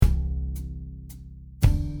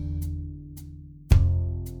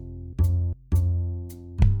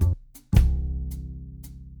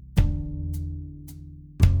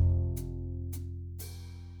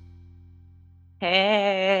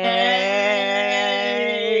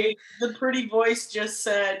The pretty voice just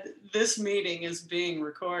said, "This meeting is being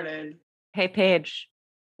recorded." Hey, Paige.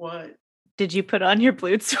 What? Did you put on your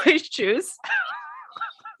blue suede shoes?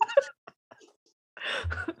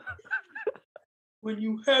 When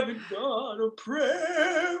you haven't got a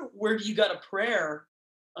prayer. Where do you got a prayer,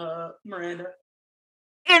 Miranda?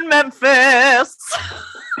 In Memphis.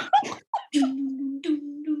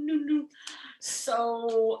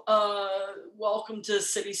 So, welcome to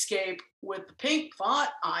Cityscape with the Pink Font.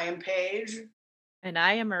 I am Paige. And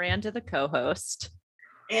I am Miranda, the co-host.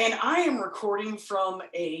 And I am recording from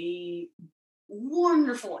a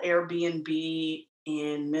wonderful Airbnb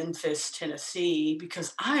in Memphis, Tennessee,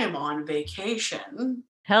 because I am on vacation.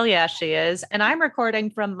 Hell yeah, she is. And I'm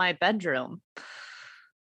recording from my bedroom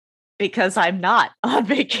because I'm not on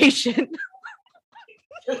vacation.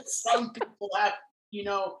 Some people have,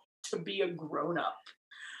 to be a grown-up.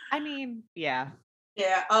 I mean, yeah.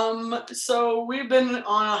 Yeah, so we've been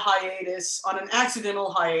on a hiatus, on an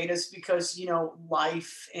accidental hiatus because,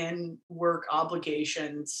 life and work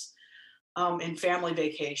obligations, and family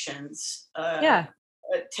vacations,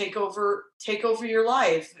 take over your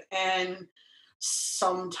life. And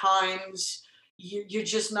sometimes you're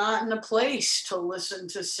just not in a place to listen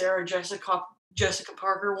to Sarah Jessica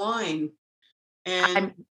Parker whine.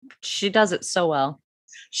 And she does it so well.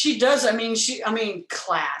 She does.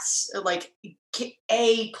 Class, like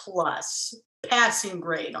A+, passing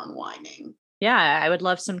grade on whining. Yeah, I would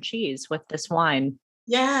love some cheese with this wine.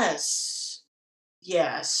 Yes.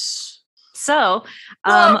 So,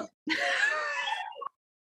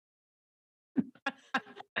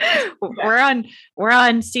 we're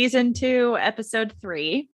on season 2, episode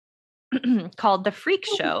 3, called The Freak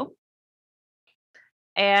Show.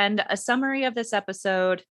 And a summary of this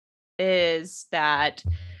episode is that,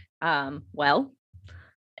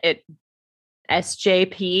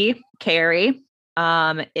 SJP Carrie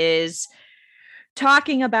is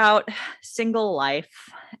talking about single life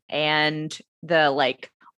and the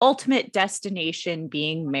ultimate destination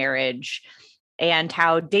being marriage, and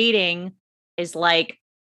how dating is like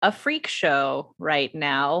a freak show right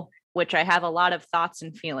now, which I have a lot of thoughts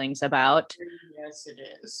and feelings about. Yes, it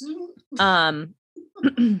is.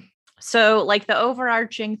 So the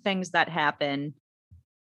overarching things that happen,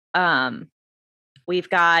 we've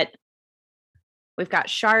got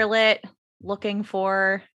Charlotte looking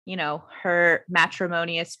for, her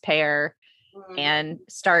matrimonious pair, and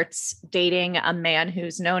starts dating a man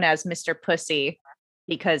who's known as Mr. Pussy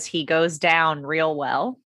because he goes down real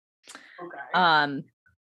well. Okay.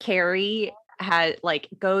 Carrie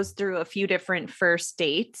goes through a few different first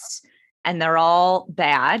dates and they're all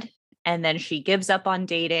bad. And then she gives up on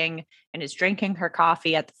dating and is drinking her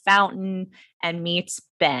coffee at the fountain and meets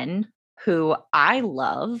Ben, who I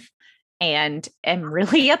love, and am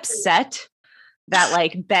really upset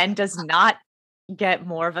that Ben does not get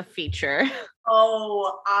more of a feature.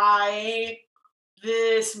 Oh,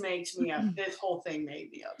 this makes me up. This whole thing made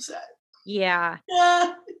me upset. Yeah.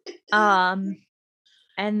 And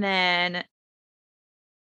then,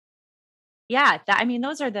 yeah,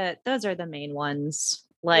 those are the main ones.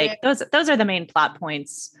 Those are the main plot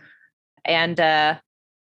points. And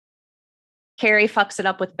Carrie fucks it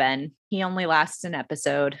up with Ben. He only lasts an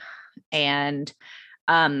episode. And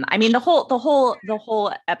the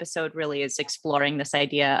whole episode really is exploring this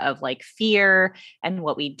idea of fear and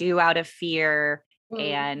what we do out of fear,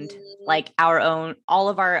 and all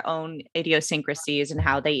of our own idiosyncrasies and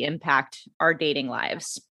how they impact our dating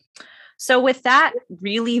lives. So with that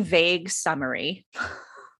really vague summary,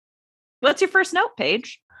 what's your first note,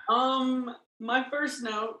 Paige? My first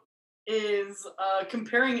note is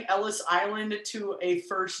comparing Ellis Island to a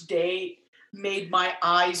first date made my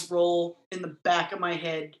eyes roll in the back of my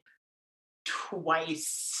head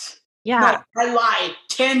twice. Yeah. No, I lied.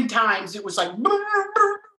 10 times. It was like...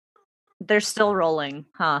 They're still rolling,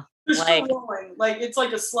 huh? They're still rolling. It's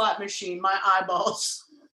like a slot machine. My eyeballs.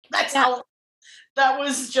 That's how... That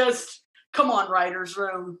was just... Come on, writer's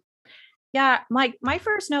room. Yeah, my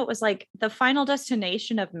first note was the final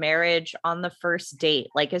destination of marriage on the first date.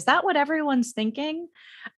 Is that what everyone's thinking?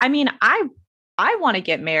 I want to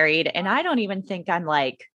get married, and I don't even think I'm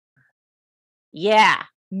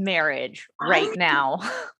marriage right now.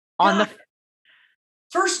 On the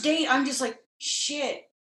first date, I'm just shit.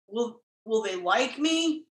 Will they like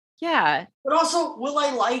me? Yeah. But also, will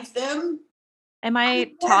I like them? Am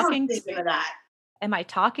I talking to that? Am I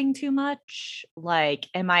talking too much?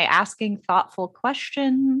 Am I asking thoughtful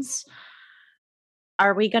questions?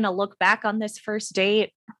 Are we going to look back on this first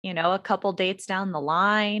date, a couple dates down the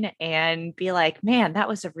line and be like, man, that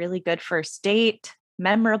was a really good first date,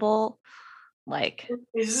 memorable? Like,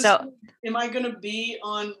 Is this, so am I gonna be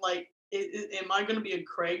on like? Am I gonna be a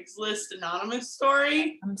Craigslist anonymous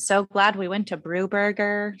story? I'm so glad we went to Brew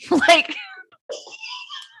Burger. Like,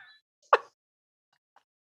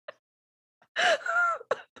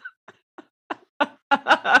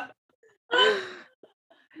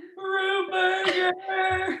 Brew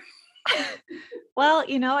burger. well,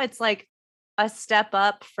 it's like a step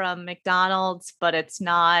up from McDonald's, but it's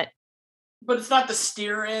not. But it's not the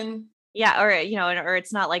steer-in. Yeah, or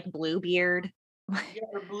it's not like Bluebeard, Yeah,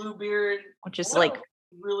 or Bluebeard. which is What like, a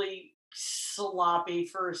really sloppy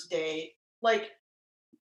first date. Like,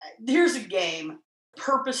 here's a game.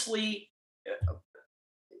 Purposely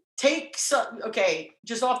take some. Okay,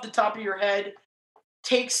 just off the top of your head,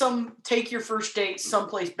 take your first date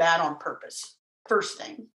someplace bad on purpose. First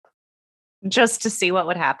thing, just to see what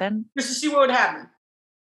would happen. just to see what would happen.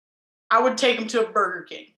 I would take him to a Burger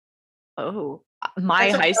King. Oh, That's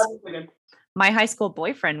what I was thinking. my high school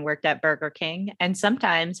boyfriend worked at Burger King, and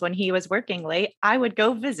sometimes when he was working late, I would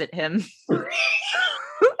go visit him.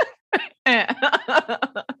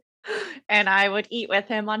 And I would eat with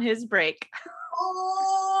him on his break.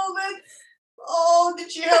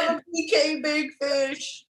 Did you have a BK Big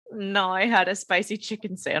Fish? No, I had a spicy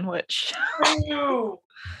chicken sandwich. Ew.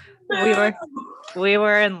 We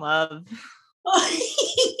were in love.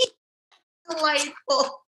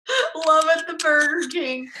 Delightful. Love at the Burger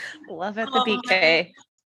King. Love at the BK.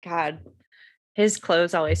 God, his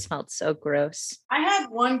clothes always smelled so gross. I had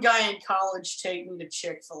one guy in college take me to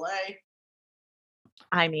Chick-Fil-A.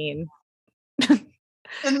 I mean, And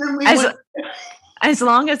then we as, went. as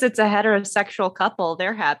long as it's a heterosexual couple,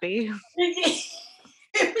 they're happy.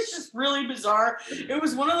 It was just really bizarre. It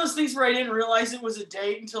was one of those things where I didn't realize it was a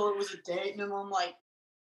date until it was a date. And then I'm like,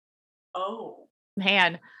 oh.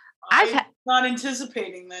 Man, I'm not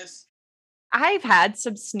anticipating this. I've had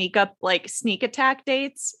some sneak attack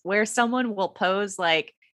dates where someone will pose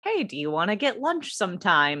like, hey, do you want to get lunch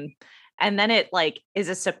sometime? And then it like is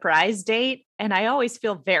a surprise date. And I always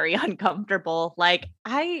feel very uncomfortable. Like,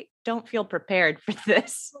 I don't feel prepared for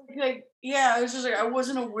this. Like, yeah, I was just like, I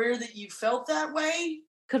wasn't aware that you felt that way.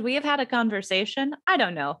 Could we have had a conversation? I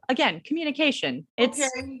don't know. Again, communication. It's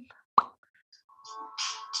okay.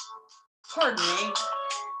 Pardon me.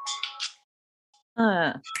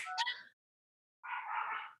 I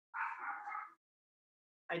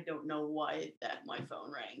don't know why my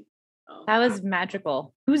phone rang. That was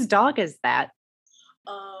magical. Whose dog is that?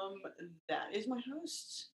 That is my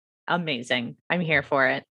host. Amazing. I'm here for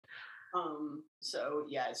it. So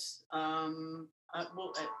yes. I'm gonna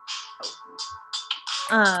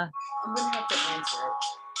have to answer it.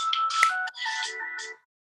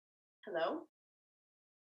 Hello?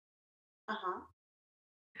 Uh-huh.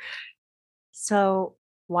 So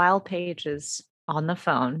while Paige is on the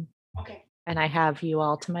phone, okay, and I have you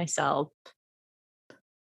all to myself,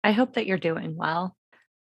 I hope that you're doing well.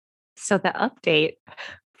 So the update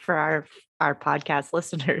for our podcast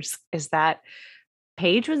listeners is that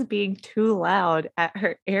Paige was being too loud at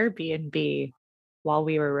her Airbnb while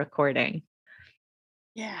we were recording.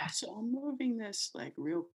 Yeah, so I'm moving this like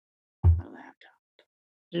real my laptop.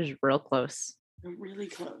 Just real close. Really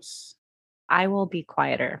close. I will be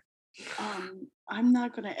quieter. I'm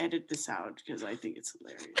not gonna edit this out because I think it's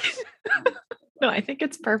hilarious. No, I think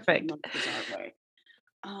it's perfect. Bizarre way.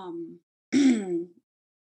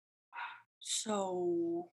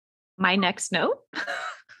 So my next note.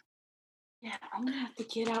 Yeah, I'm gonna have to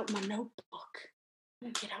get out my notebook.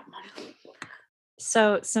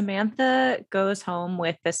 So Samantha goes home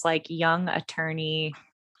with this like young attorney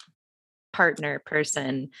partner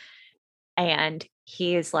person, and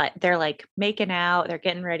he is like, they're like making out, they're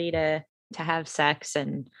getting ready to have sex,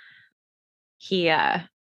 and he's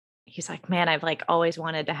like, man, I've like always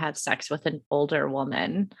wanted to have sex with an older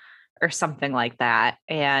woman or something like that.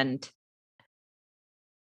 And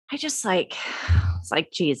I just like, it's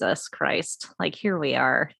like, Jesus Christ, like here we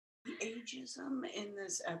are. The ageism in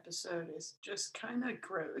this episode is just kind of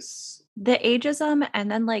gross. The ageism,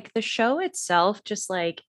 and then like the show itself, just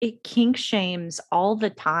like it kink shames all the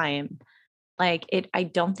time. Like I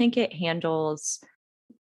don't think it handles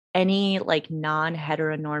any like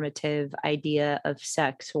non-heteronormative idea of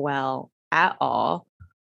sex well at all.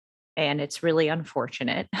 And it's really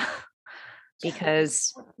unfortunate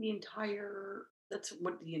because that's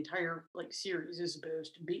what the entire like series is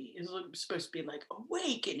supposed to be. It's supposed to be like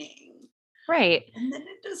awakening. Right. And then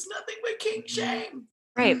it does nothing but kink shame.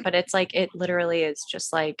 Right. But it's like, it literally is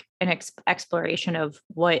just like an exploration of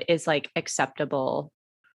what is like acceptable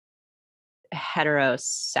hetero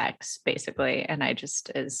sex, basically. And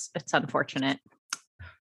it's unfortunate.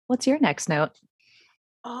 What's your next note?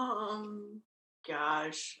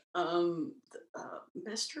 gosh.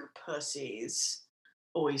 Mr. Pussy's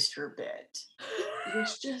oyster bit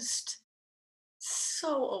was just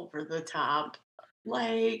so over the top.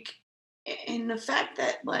 Like, and the fact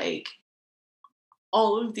that, like,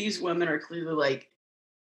 all of these women are clearly like,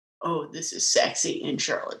 oh, this is sexy. And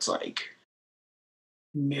Charlotte's like,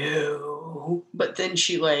 no. But then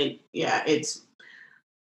she, like, yeah, it's,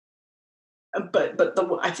 but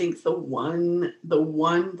I think the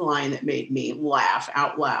one line that made me laugh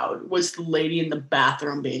out loud was the lady in the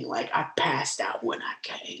bathroom being like, I passed out when I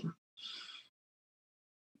came.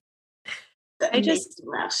 That I made just me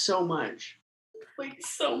laugh so much. Like,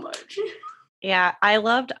 so much. Yeah, I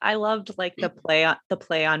loved like the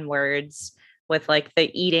play on words with like the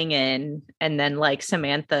eating in, and then like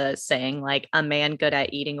Samantha saying like a man good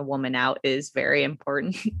at eating a woman out is very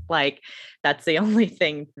important. Like that's the only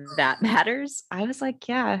thing that matters. I was like,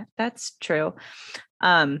 yeah, that's true.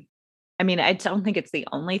 Um I mean, I don't think it's the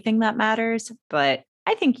only thing that matters, but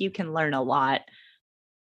I think you can learn a lot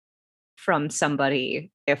from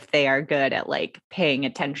somebody if they are good at like paying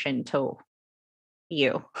attention to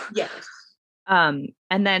you. Yes. And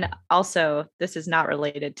then also, this is not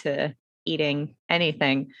related to eating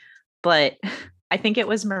anything, but I think it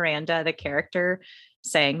was Miranda, the character,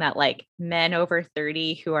 saying that like men over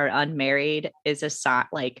 30 who are unmarried is a sign,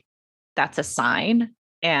 like that's a sign.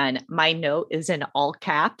 And my note is in all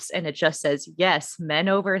caps and it just says, yes, men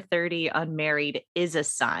over 30 unmarried is a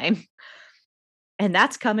sign. And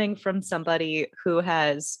that's coming from somebody who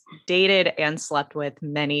has dated and slept with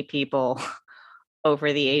many people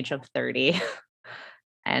over the age of 30.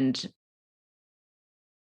 And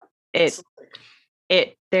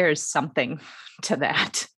it there's something to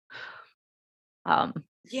that. Um,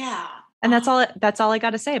 Yeah. and that's all I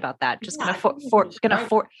got to say about that. Just Yeah, I can't even describe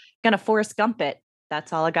it. gonna Forrest Gump it.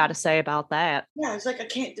 That's all I got to say about that. Yeah, it's like I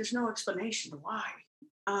can't. There's no explanation why.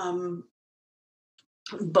 Um,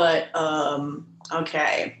 but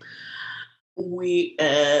okay, we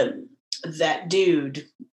that dude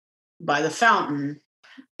by the fountain,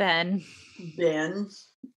 Ben, Ben,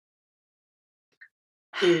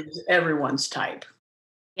 is everyone's type.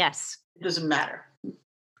 yes, It doesn't matter.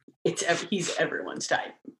 He's everyone's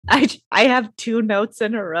type. I have two notes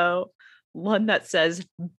in a row. One that says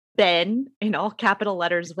Ben in all capital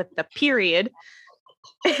letters with the period,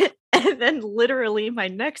 and then literally my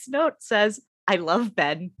next note says, "I love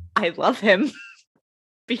Ben. I love him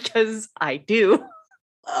because I do."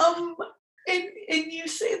 Um, and you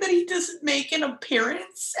say that he doesn't make an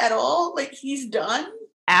appearance at all, like he's done.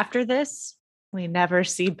 After this, we never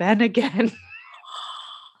see Ben again.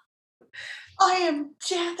 I am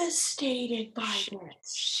devastated by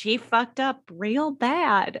this. She fucked up real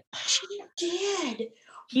bad. She did,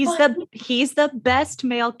 He's but the best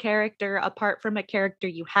male character apart from a character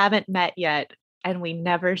you haven't met yet, and we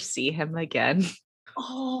never see him again.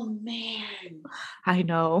 oh man, I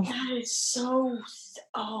know. that is so.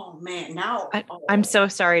 Oh man, now. I'm Oh, so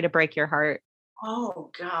sorry to break your heart.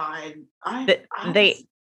 oh God, I. That I.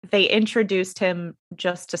 they introduced him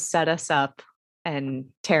just to set us up and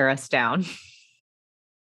tear us down.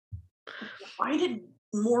 Why did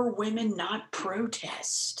more women not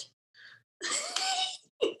protest?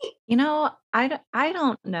 I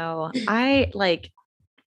don't know. I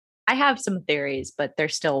have some theories, but they're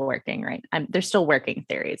still working they're still working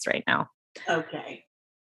theories right now. Okay.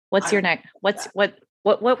 What's I your next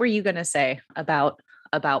what were you gonna say about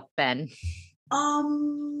Ben?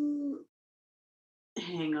 um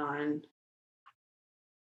hang on.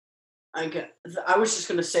 I was just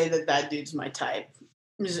gonna say that dude's my type.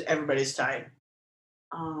 This is everybody's type.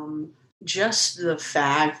 Um just the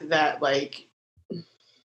fact that, like,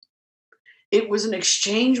 it was an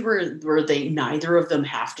exchange where they neither of them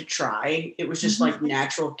have to try. It was just Mhm. like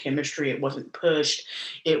natural chemistry. It wasn't pushed.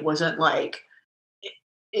 It wasn't like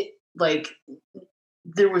it like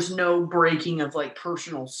there was no breaking of like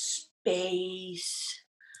personal space.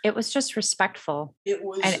 It was just respectful It and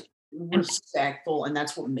was and respectful, and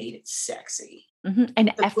that's what made it sexy. and That's what made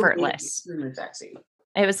it effortless. extremely sexy.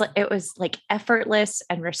 It was like effortless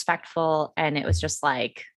and respectful, and it was just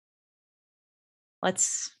like,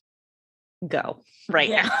 let's go right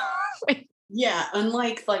Yeah. now. Yeah,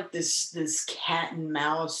 unlike like this cat and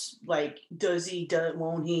mouse, like, does he,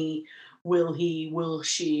 won't he, will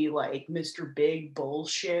she, like Mr. Big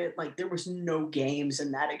bullshit. Like, there was no games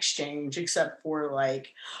in that exchange except for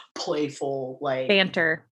like playful, like,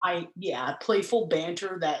 Banter. playful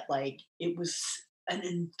banter that, like, it was an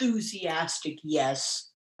enthusiastic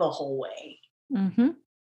yes the whole way. Hmm.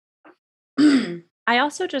 I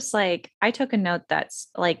also just like I took a note that's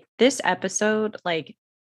like this episode, like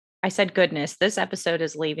I said, goodness, this episode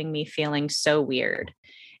is leaving me feeling so weird.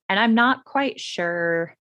 And I'm not quite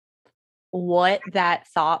sure what that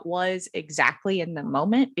thought was exactly in the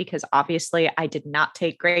moment, because obviously I did not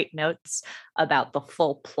take great notes about the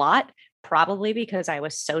full plot, probably because I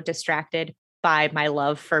was so distracted by my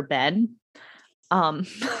love for Ben. Um,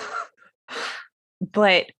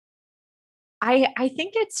 but I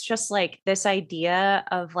think it's just like this idea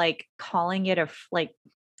of like calling it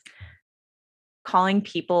calling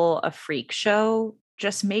people a freak show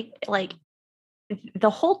just make like the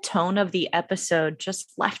whole tone of the episode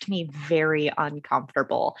just left me very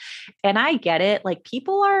uncomfortable. And I get it. Like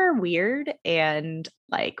people are weird and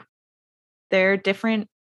like there are different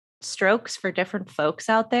strokes for different folks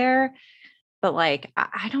out there. But like,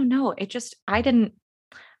 I don't know.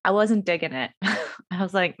 I wasn't digging it. I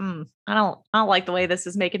was like, I don't like the way this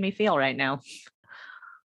is making me feel right now.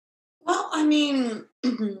 Well, I mean,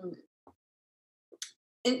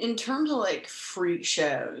 in terms of like freak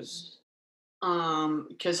shows,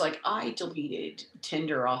 because like I deleted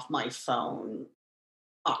Tinder off my phone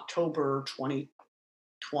October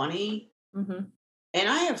 2020, Mm-hmm. and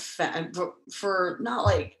I have found for not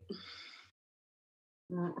like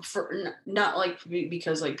not like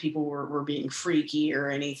because like people were being freaky or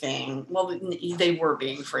anything. Well, they were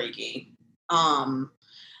being freaky. Um,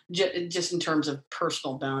 just in terms of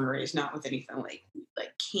personal boundaries, not with anything like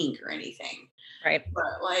kink or anything. Right.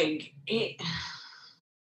 But like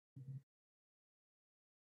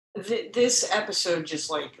this episode just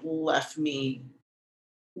like left me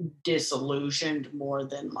disillusioned more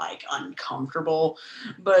than like uncomfortable.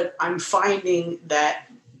 But I'm finding that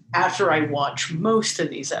after I watch most of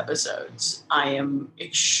these episodes, I am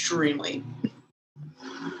extremely.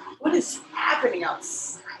 What is happening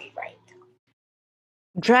outside right now?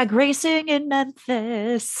 Drag racing in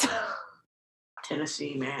Memphis.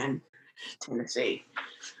 Tennessee, man. Tennessee.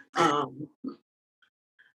 Um,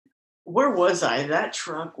 where was I? That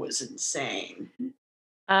truck was insane.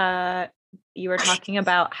 You were talking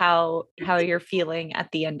about how you're feeling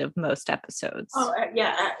at the end of most episodes. Oh,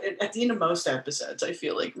 yeah. At the end of most episodes, I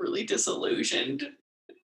feel like really disillusioned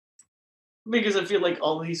because I feel like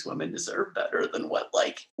all these women deserve better than what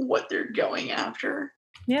they're going after.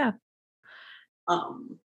 Yeah.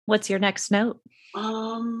 Um, What's your next note?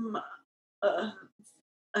 um, uh,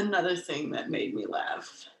 Another thing that made me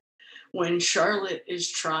laugh when Charlotte is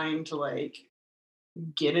trying to like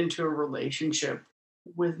get into a relationship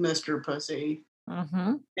with Mr. Pussy,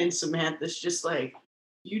 Mm-hmm. and Samantha's just like,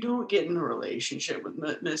 you don't get in a relationship with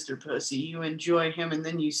Mr. Pussy. You enjoy him and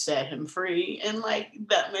then you set him free. And like,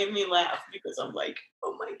 that made me laugh because I'm like,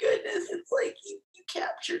 oh my goodness, it's like you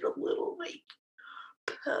captured a little like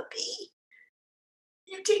puppy.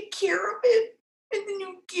 You take care of it and then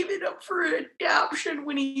you give it up for adoption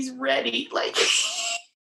when he's ready. Like,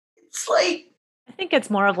 it's like, I think it's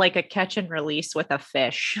more of like a catch and release with a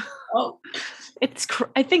fish. oh,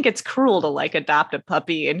 I think it's cruel to like adopt a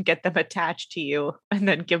puppy and get them attached to you and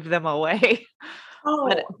then give them away. oh,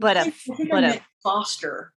 I think I meant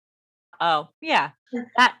foster. Oh yeah,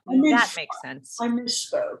 I meant that makes sense. I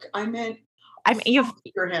misspoke. I meant I mean,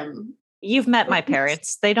 foster him. you've met my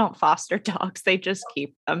parents. They don't foster dogs; they just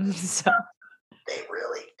keep them. So They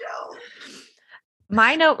really don't.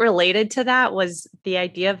 my note related to that was the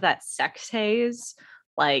idea of that sex haze.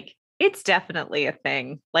 Like, it's definitely a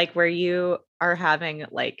thing. Like where you are having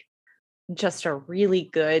like just a really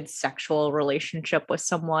good sexual relationship with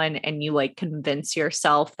someone and you like convince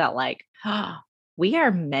yourself that like we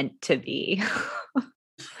are meant to be.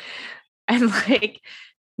 And like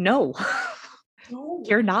no, No,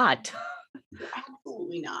 you're not.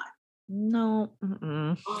 absolutely not. No.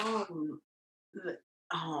 Mm-mm.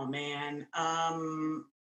 Oh man.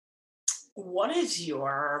 What is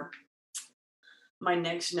my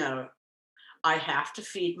next note? I have to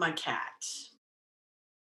feed my cat,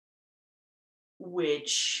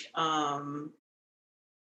 which I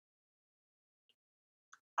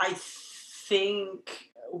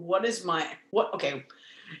think what okay,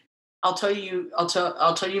 I'll tell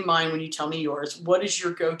you mine when you tell me yours. What is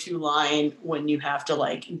your go-to line when you have to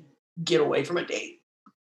like get away from a date?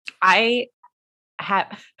 I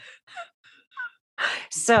have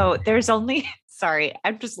so there's only sorry,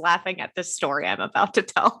 I'm just laughing at this story I'm about to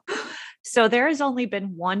tell. So there has only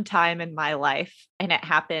been one time in my life, and it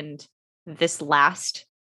happened this last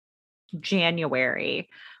January,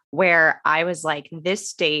 where I was like,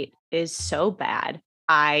 this date is so bad.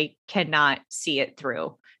 I cannot see it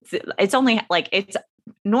through. It's only like, it's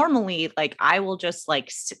normally like, I will just like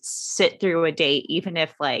sit through a date, even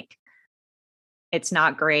if like it's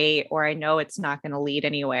not great or I know it's not going to lead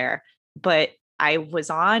anywhere. But I was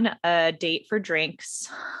on a date for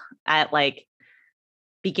drinks at like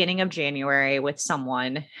beginning of January with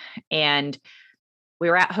someone, and we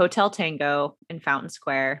were at Hotel Tango in Fountain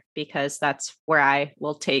Square because that's where I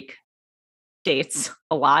will take dates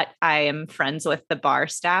a lot. I am friends with the bar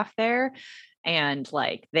staff there, and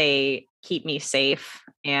like they keep me safe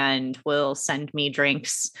and will send me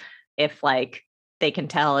drinks if like they can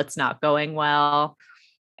tell it's not going well.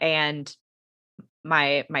 And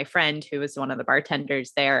my friend, who was one of the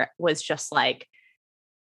bartenders there, was just like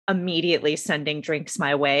immediately sending drinks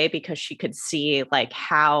my way because she could see like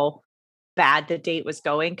how bad the date was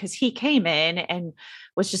going, because he came in and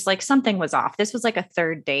was just like, something was off. This was like a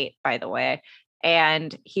third date, by the way.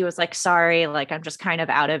 And he was like, sorry, like I'm just kind of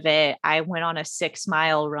out of it. I went on a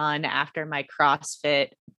 6-mile run after my CrossFit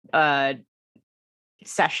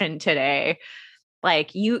session today.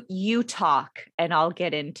 Like you talk and I'll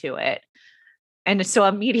get into it. And so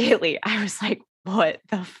immediately I was like, what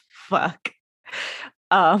the fuck?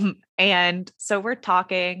 And so we're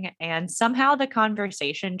talking, and somehow the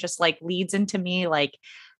conversation just like leads into me like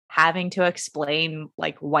having to explain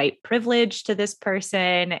like white privilege to this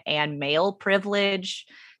person and male privilege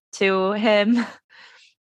to him.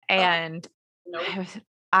 And Nope.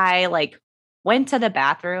 I like went to the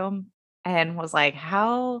bathroom and was like,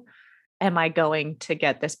 how am I going to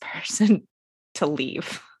get this person to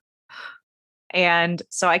leave? And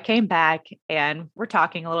so I came back and we're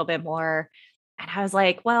talking a little bit more. And I was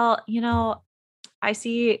like, well, I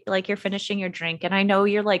see like you're finishing your drink, and I know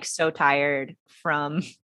you're like so tired from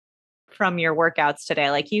your workouts today.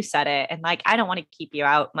 Like you said it. And like, I don't want to keep you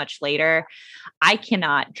out much later. I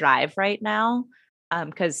cannot drive right now.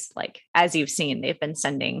 Cause like, as you've seen, they've been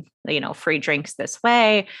sending, free drinks this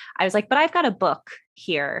way. I was like, but I've got a book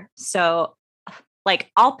here. So like,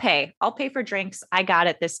 I'll pay for drinks. I got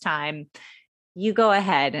it this time. You go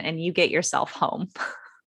ahead and you get yourself home.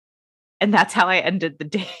 And that's how I ended the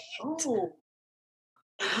date. Oh,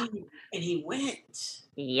 and he went.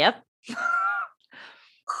 Yep.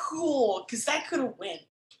 Cool, because that could have went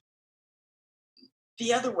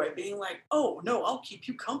the other way, being like, oh no, I'll keep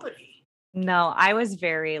you company. No, I was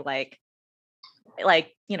very like,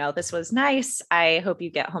 this was nice. I hope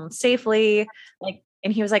you get home safely. Like,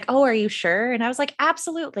 and he was like, oh, are you sure? And I was like,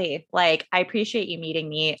 absolutely. Like, I appreciate you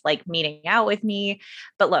meeting out with me.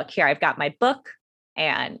 But look, here, I've got my book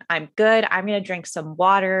and I'm good. I'm going to drink some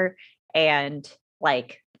water, and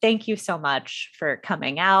like, thank you so much for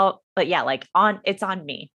coming out. But yeah, like it's on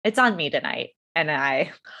me. It's on me tonight. And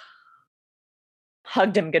I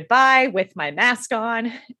hugged him goodbye with my mask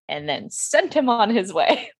on and then sent him on his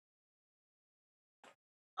way.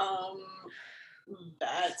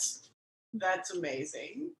 That's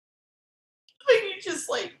amazing. Like, you just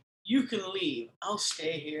like, you can leave. I'll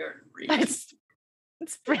stay here and read.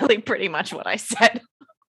 It's really pretty much what I said.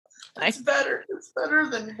 It's better. It's better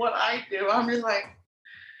than what I do. I mean, like,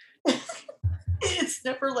 it's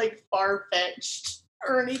never like far-fetched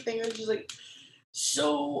or anything. It's just like,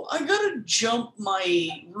 so I gotta jump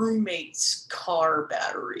my roommate's car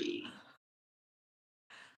battery.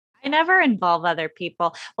 I never involve other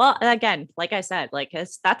people. Well, again, like I said, like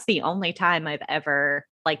that's the only time I've ever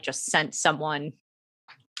like just sent someone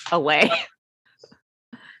away.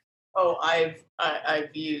 Oh, I've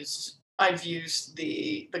used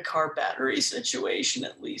the car battery situation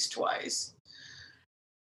at least twice.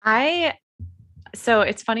 So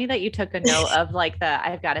it's funny that you took a note of like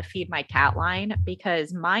I've got to feed my cat line,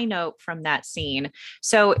 because my note from that scene.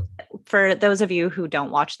 So for those of you who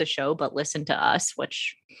don't watch the show but listen to us,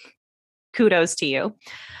 which kudos to you.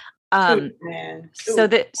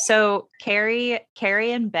 So Carrie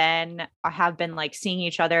and Ben have been like seeing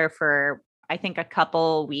each other for, I think, a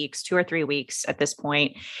couple weeks, 2 or 3 weeks at this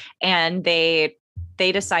point. And they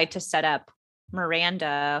decide to set up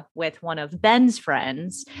Miranda with one of Ben's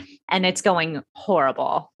friends, and it's going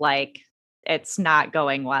horrible. Like, it's not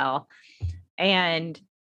going well. And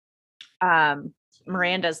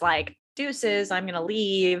Miranda's like, deuces, I'm going to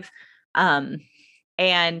leave.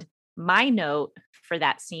 And my note for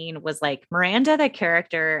that scene was like, Miranda, the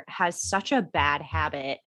character, has such a bad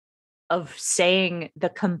habit of saying the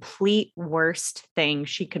complete worst thing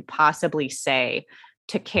she could possibly say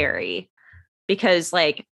to Carrie. Because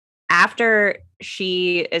like, after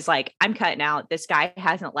she is like, I'm cutting out, this guy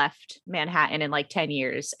hasn't left Manhattan in like 10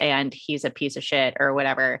 years and he's a piece of shit or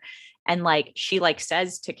whatever. And like, she like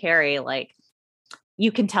says to Carrie, like,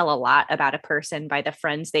 you can tell a lot about a person by the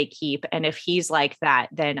friends they keep. And if he's like that,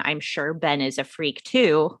 then I'm sure Ben is a freak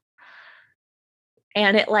too.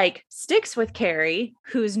 And it like sticks with Carrie,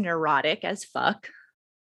 who's neurotic as fuck.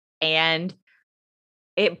 And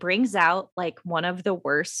it brings out like one of the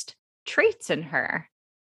worst traits in her.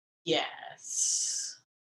 Yes.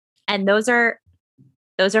 And those are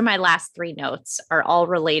my last 3 notes, are all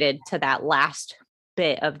related to that last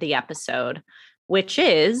bit of the episode, which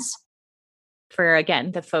is, for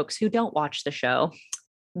again, the folks who don't watch the show,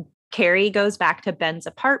 Carrie goes back to Ben's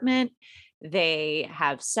apartment. They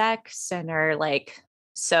have sex and are like,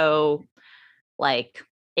 so like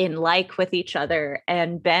in like with each other.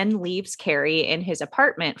 And Ben leaves Carrie in his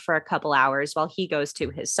apartment for a couple hours while he goes to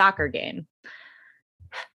his soccer game.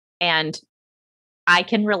 And I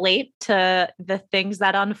can relate to the things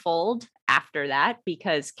that unfold after that,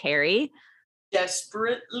 because Carrie,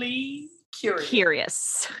 desperately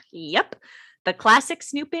curious. Yep. The classic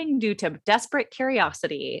snooping due to desperate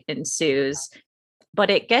curiosity ensues,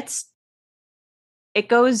 but it goes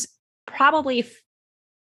probably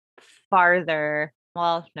farther.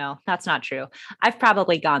 Well, no, that's not true. I've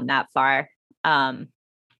probably gone that far.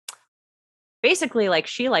 Basically, like,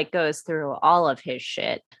 she like goes through all of his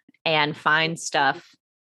shit and finds stuff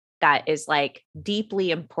that is like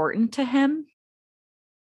deeply important to him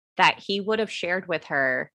that he would have shared with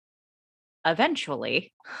her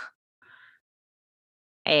eventually.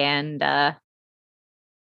 And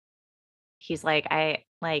he's like, I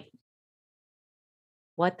like,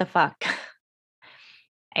 what the fuck?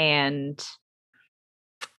 And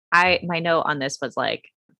my note on this was like,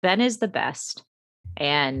 Ben is the best,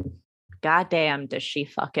 and goddamn does she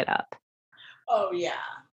fuck it up. Oh yeah.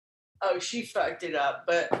 Oh, she fucked it up,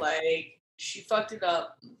 but like she fucked it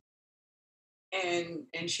up and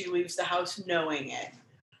she leaves the house knowing it.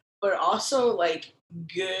 But also like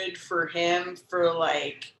good for him for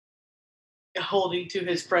like holding to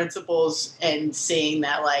his principles and seeing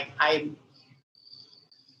that like I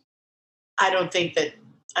don't think this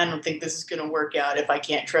is going to work out if I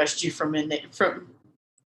can't trust you from the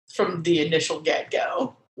initial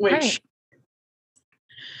get-go, Right.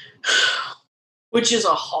 which is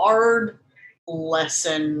a hard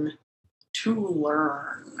lesson to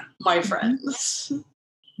learn, my friends.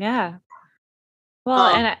 Yeah.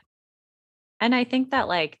 Well, and I think that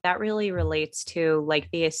like that really relates to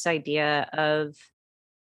like this idea of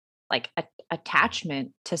like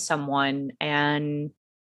attachment to someone, and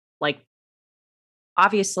like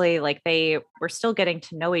obviously like they were still getting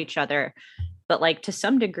to know each other, but like to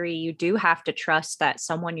some degree you do have to trust that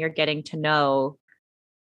someone you're getting to know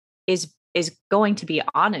is going to be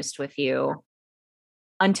honest with you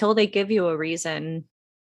until they give you a reason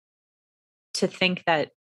to think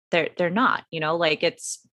that they're not, like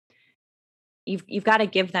it's you've got to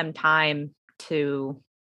give them time to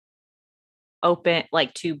open,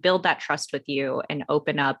 like to build that trust with you and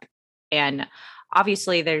open up. And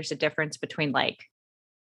obviously there's a difference between like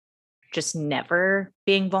just never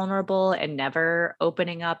being vulnerable and never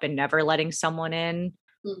opening up and never letting someone in.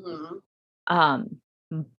 Mm-hmm. Um,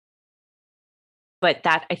 but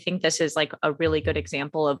that, I think this is like a really good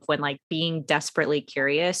example of when like being desperately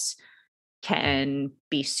curious can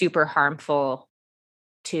be super harmful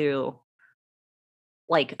to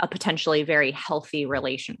like a potentially very healthy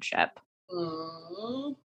relationship.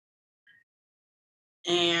 Mm-hmm.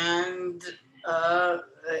 And uh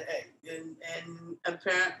and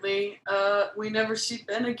apparently we never see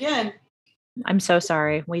Ben again. I'm so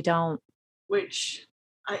sorry. We don't. Which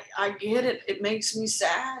I get it. It makes me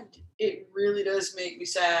sad. It really does make me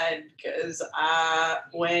sad because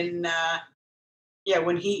when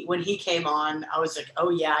he came on, I was like, oh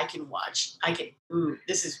yeah, I can watch. I can. Ooh,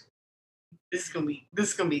 this is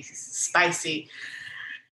gonna be spicy.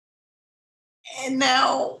 And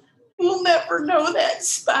now we'll never know that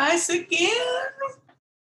spice again.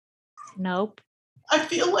 Nope. I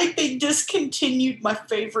feel like they discontinued my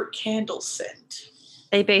favorite candle scent.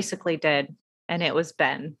 They basically did. And it was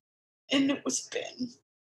Ben. And it was Ben.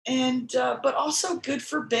 And but also good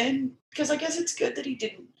for Ben, because I guess it's good that he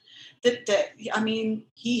didn't I mean,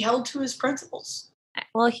 he held to his principles.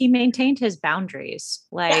 Well, he maintained his boundaries.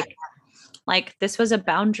 Like this was a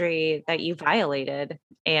boundary that you violated.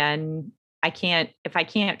 And if I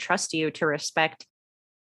can't trust you to respect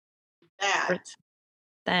That.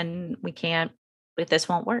 then but this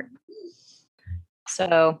won't work.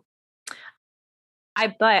 So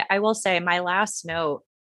but I will say my last note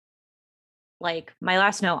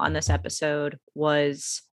on this episode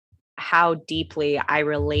was how deeply I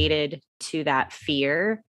related to that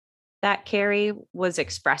fear that Carrie was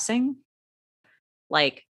expressing.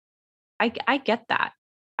 Like, I get that.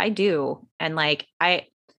 I do. And like, I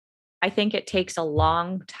think it takes a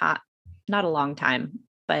long time, not a long time,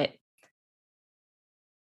 but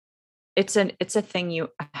it's a thing you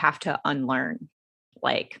have to unlearn.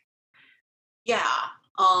 Like, yeah.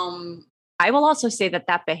 I will also say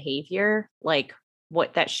that behavior, like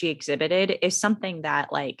what that she exhibited is something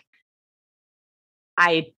that like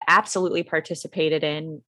I absolutely participated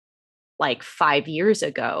in like 5 years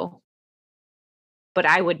ago, but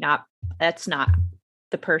that's not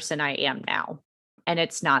the person I am now. And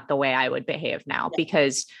it's not the way I would behave now,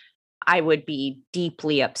 because I would be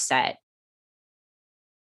deeply upset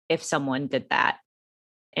if someone did that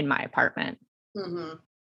in my apartment. Mm-hmm.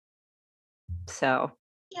 So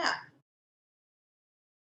yeah,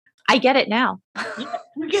 I get it now. yeah,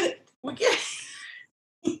 we get it.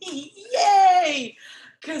 Yay!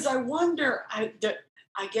 Because I wonder, I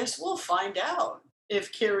guess we'll find out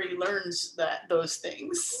if Carrie learns those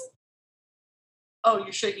things. Oh,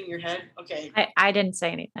 you're shaking your head? Okay. I didn't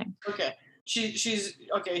say anything. Okay. She's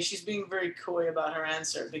okay, she's being very coy about her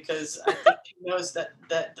answer because I think she knows that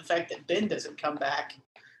the fact that Ben doesn't come back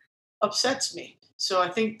upsets me. So I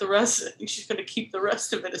think she's gonna keep the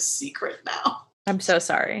rest of it a secret now. I'm so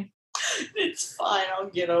sorry. It's fine, I'll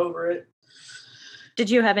get over it. Did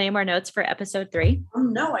you have any more notes for episode 3?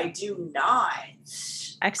 No, I do not.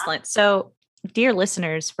 Excellent. So, dear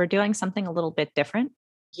listeners, we're doing something a little bit different.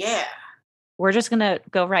 Yeah. We're just going to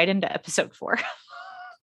go right into episode 4.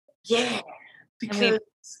 Yeah. Because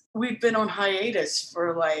we've been on hiatus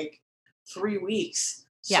for like 3 weeks.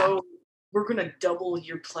 Yeah. So we're going to double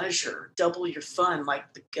your pleasure, double your fun,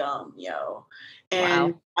 like the gum, yo.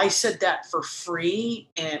 And Wow. I said that for free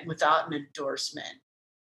and without an endorsement.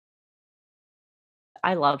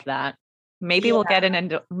 I love that. Maybe we'll get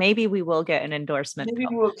maybe we will get an endorsement. Maybe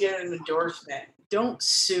we'll get an endorsement. Don't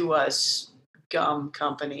sue us, gum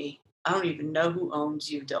company. I don't even know who owns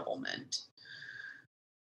you, Double Mint.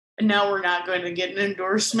 And now we're not going to get an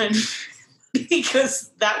endorsement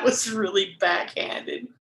because that was really backhanded.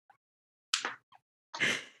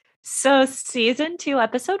 So season 2,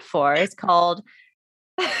 episode 4 is called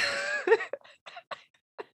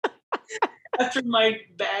After my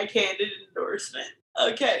backhanded endorsement.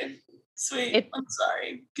 Okay. Sweet. I'm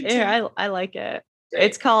sorry. Continue. Yeah, I like it. Great.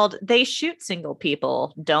 It's called They Shoot Single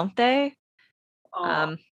People, Don't They?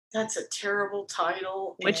 Oh, that's a terrible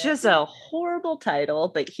title. Which is a horrible title,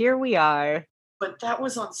 but here we are. But that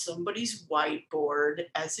was on somebody's whiteboard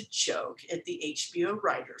as a joke at the HBO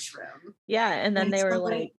writer's room. Yeah, and then they were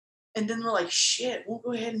like... And then we're like, shit, we'll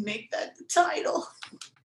go ahead and make that the title.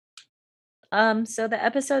 So the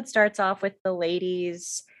episode starts off with the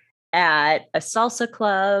ladies at a salsa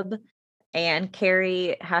club, and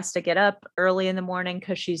Carrie has to get up early in the morning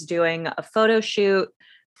because she's doing a photo shoot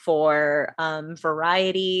for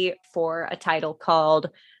Variety for a title called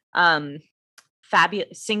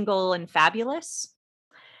Single and Fabulous.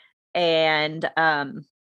 And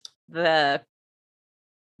the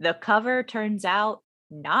cover turns out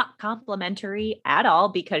not complimentary at all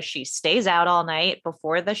because she stays out all night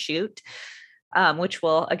before the shoot, which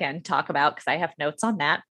we'll again talk about because I have notes on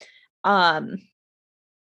that. And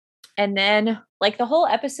then like the whole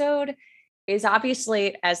episode is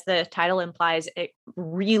obviously, as the title implies, it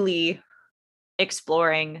really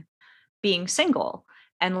exploring being single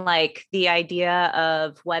and like the idea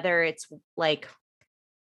of whether it's like,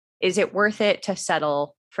 is it worth it to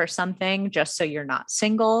settle for something just so you're not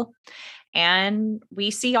single? And we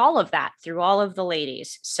see all of that through all of the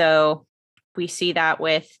ladies. So we see that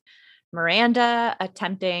with Miranda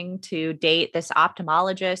attempting to date this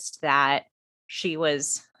ophthalmologist that she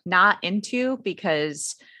was not into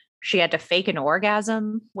because she had to fake an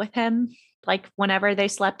orgasm with him, like whenever they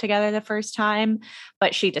slept together the first time.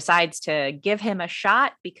 But she decides to give him a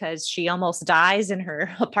shot because she almost dies in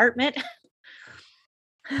her apartment.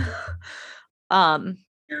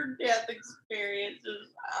 Your death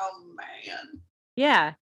experiences. Oh man.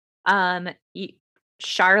 Yeah.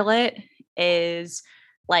 Charlotte is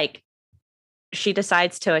like, she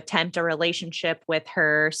decides to attempt a relationship with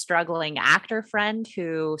her struggling actor friend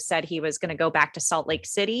who said he was going to go back to Salt Lake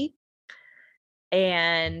City.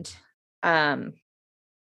 And then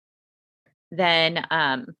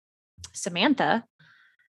Samantha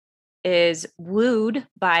is wooed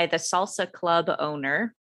by the salsa club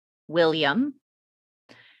owner, William.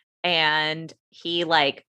 And he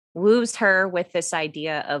like woos her with this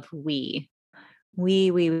idea of we,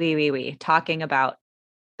 talking about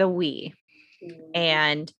the we.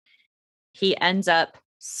 And he ends up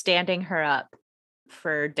standing her up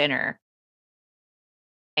for dinner.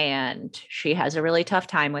 And she has a really tough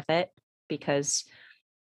time with it because,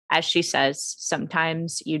 as she says,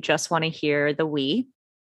 sometimes you just want to hear the we.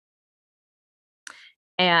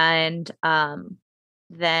 And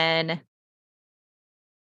then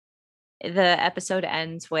the episode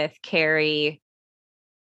ends with Carrie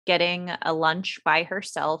getting a lunch by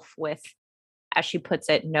herself with as she puts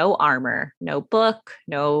it, no armor, no book,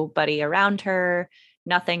 nobody around her,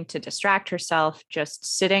 nothing to distract herself,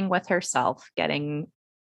 just sitting with herself, getting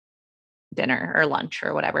dinner or lunch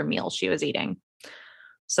or whatever meal she was eating.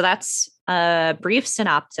 So that's a brief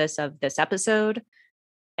synopsis of this episode.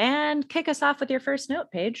 And kick us off with your first note,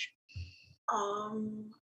 Paige.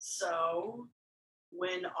 So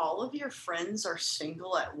when all of your friends are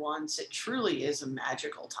single at once, it truly is a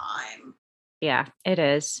magical time. Yeah, it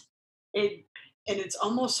is. And it's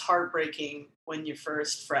almost heartbreaking when your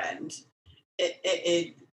first friend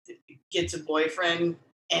it gets a boyfriend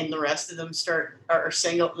and the rest of them are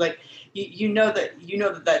single. Like you know that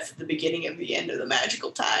that's the beginning of the end of the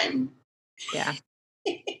magical time. Yeah.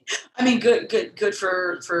 I mean, good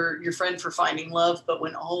for your friend for finding love, but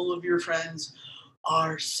when all of your friends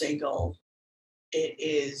are single, it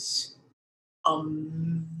is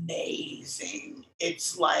amazing.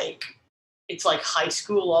 It's like high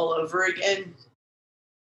school all over again.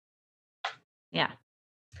 Yeah.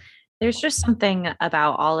 There's just something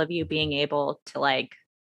about all of you being able to like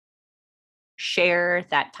share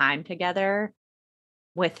that time together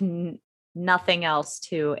with nothing else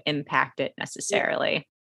to impact it necessarily.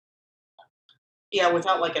 Yeah,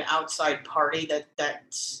 without like an outside party that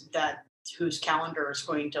whose calendar is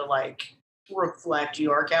going to like reflect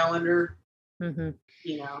your calendar. Mm-hmm.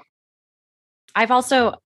 You know.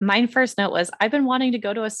 My first note was I've been wanting to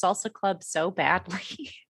go to a salsa club so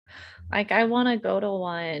badly. Like I want to go to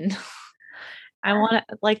one. I want to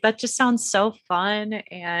like that just sounds so fun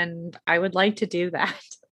and I would like to do that.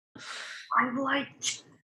 I like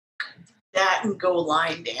that and go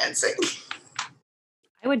line dancing.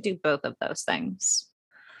 I would do both of those things.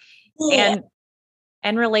 Yeah.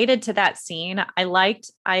 And related to that scene, I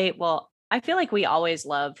feel like we always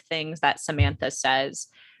love things that Samantha says,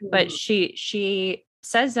 but she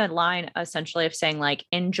says a line essentially of saying like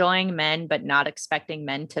enjoying men but not expecting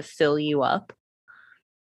men to fill you up.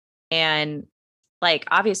 And like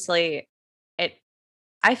obviously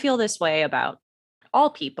I feel this way about all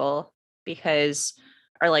people because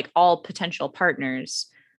or like all potential partners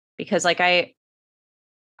because obviously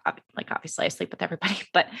I sleep with everybody,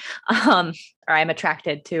 but or I'm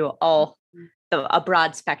attracted to a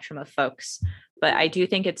broad spectrum of folks. But I do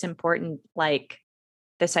think it's important, like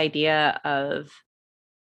this idea of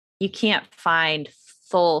you can't find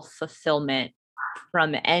full fulfillment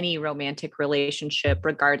from any romantic relationship,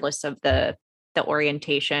 regardless of the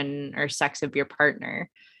orientation or sex of your partner.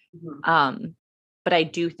 But I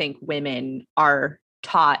do think women are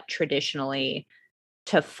taught traditionally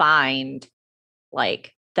to find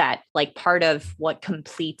like that, like part of what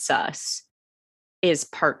completes us is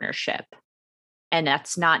partnership. And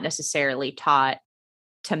that's not necessarily taught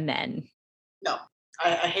to men. No,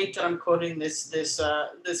 I hate that I'm quoting this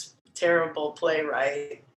terrible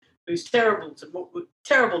playwright who's terrible to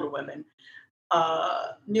women.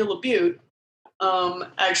 Neil LaBute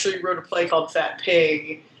actually wrote a play called Fat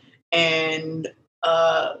Pig, and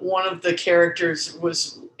one of the characters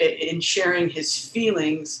was in sharing his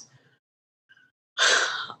feelings.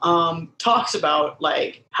 Talks about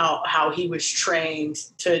like how he was trained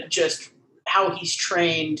to just how he's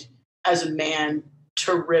trained as a man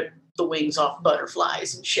to rip the wings off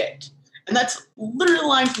butterflies and shit. And that's literally a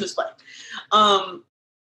line from this play.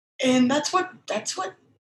 And that's what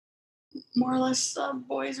more or less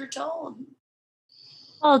boys are told.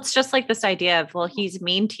 Well, it's just like this idea of, well, he's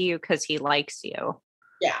mean to you because he likes you.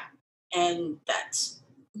 Yeah, and that's.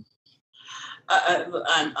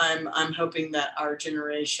 I'm hoping that our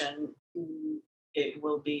generation it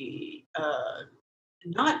will be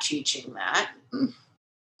not teaching that.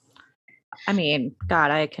 I mean,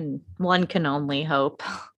 God, one can only hope.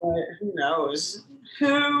 Who knows?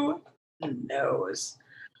 Who knows?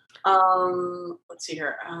 Let's see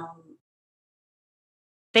here.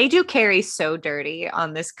 They do carry So Dirty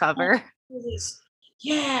on this cover.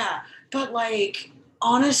 Yeah, but like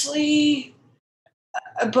honestly,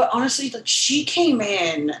 like she came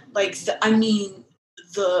in like the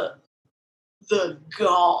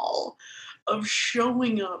gall of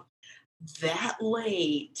showing up that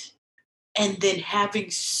late and then having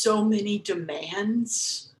so many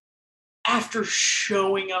demands after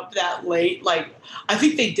showing up that late. Like I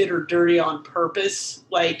think they did her dirty on purpose.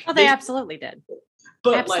 Like they absolutely did.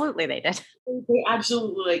 But absolutely like, they did. They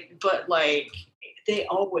absolutely like, but like they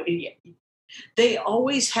always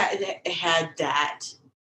had that.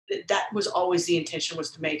 That was always the intention,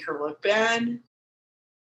 was to make her look bad.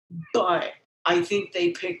 But I think they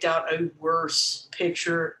picked out a worse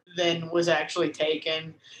picture than was actually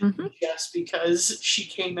taken, just because she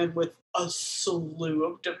came in with a slew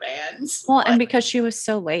of demands. Well, and because she was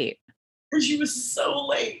so late. And she was so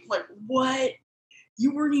late. Like, what?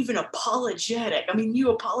 You weren't even apologetic. I mean, you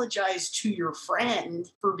apologized to your friend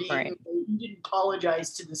for being Right. late. You didn't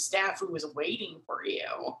apologize to the staff who was waiting for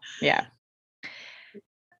you. Yeah.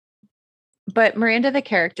 But Miranda, the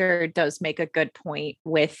character, does make a good point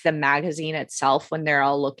with the magazine itself when they're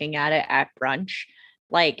all looking at it at brunch.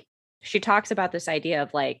 Like, she talks about this idea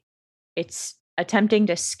of like, it's attempting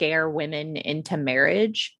to scare women into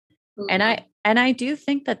marriage. And Mhm. I do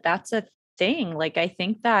think that that's a thing. Like, I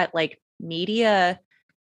think that like media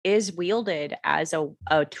is wielded as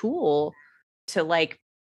a tool to like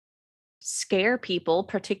scare people,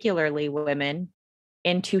 particularly women,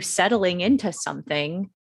 into settling into something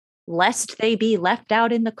lest they be left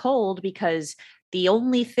out in the cold, because the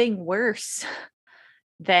only thing worse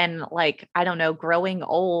than like, I don't know, growing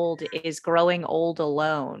old is growing old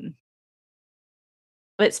alone,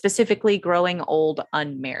 but specifically growing old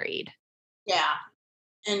unmarried. Yeah.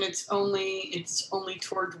 And it's only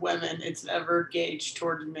toward women. It's never gauged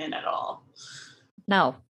toward men at all.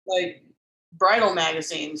 No, Like bridal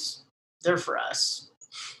magazines, they're for us.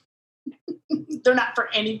 They're not for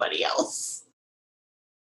anybody else.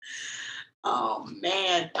 Oh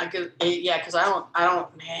man, I could yeah, because I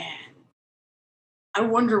don't man. I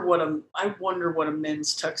wonder what a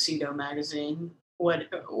men's tuxedo magazine, what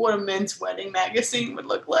a men's wedding magazine would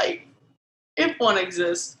look like if one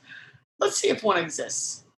exists. Let's see if one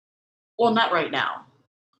exists. Well, not right now,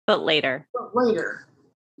 but later. but later.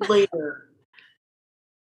 Later.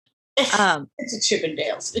 Um, It's a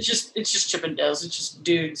Chippendales. It's just Chippendales. It's just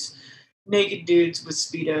dudes, naked dudes with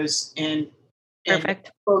speedos and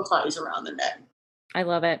Perfect. bow ties around the neck. I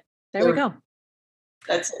love it. There we There, go.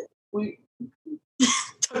 that's it. We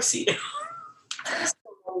tuxedo.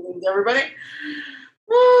 Everybody.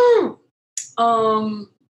 Woo! Um,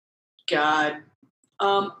 God.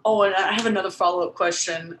 Oh, and I have another follow up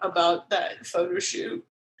question about that photo shoot.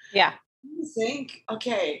 Yeah. Do you think?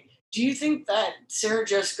 Okay. Do you think that Sarah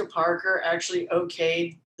Jessica Parker actually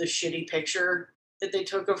okayed the shitty picture that they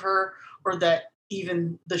took of her, or that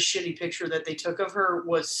even the shitty picture that they took of her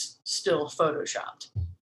was still photoshopped?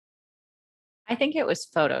 I think it was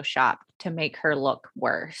photoshopped to make her look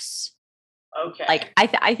worse. Okay. Like,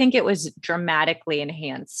 I think it was dramatically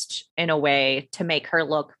enhanced in a way to make her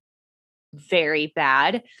look very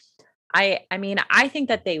bad. I mean, I think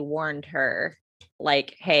that they warned her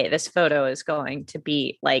like, hey, this photo is going to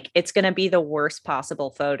be like, it's going to be the worst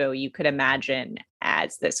possible photo you could imagine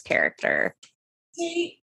as this character.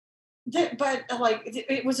 See, but like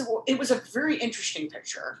it was a very interesting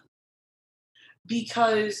picture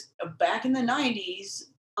because back in the '90s,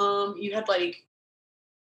 you had like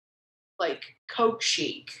Coke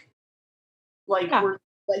Chic, like Yeah. where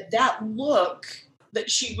like that look that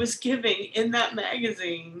she was giving in that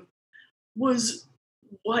magazine was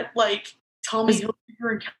what like Tommy Was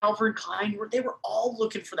Hilfiger and Calvin Klein were. They were all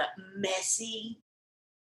looking for that messy.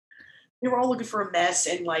 They were all looking for a mess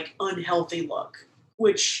and like unhealthy look,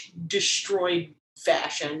 which destroyed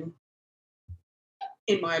fashion,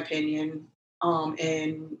 in my opinion.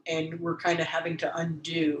 And we're kind of having to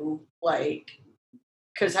undo like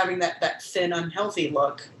because having that thin, unhealthy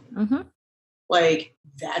look, Mhm. like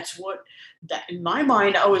that's what that in my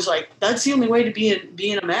mind I was like that's the only way to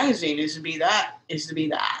be in a magazine is to be that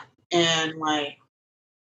and like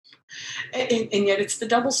and yet it's the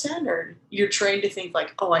double standard. You're trained to think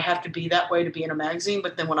like, oh, I have to be that way to be in a magazine,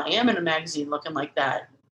 but then when I am in a magazine looking like that,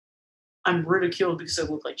 I'm ridiculed because I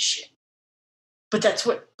look like shit. But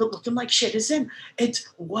looking like shit is in. It's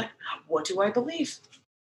what do I believe?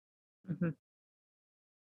 Mhm.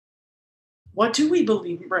 What do we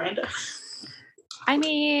believe, Miranda? I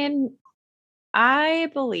mean, I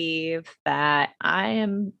believe that I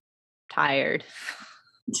am tired.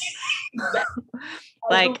 That I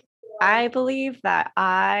believe Like, I believe that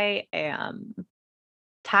I am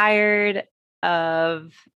tired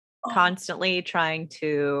of oh, constantly trying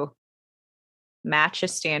to match a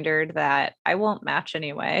standard that I won't match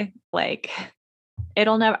anyway. Like,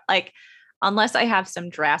 it'll never, like, unless I have some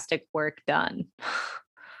drastic work done,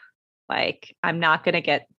 like, I'm not going to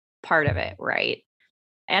get part of it right.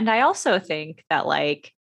 And I also think that,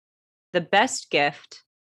 like, the best gift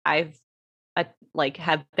I've like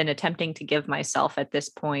have been attempting to give myself at this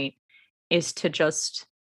point is to just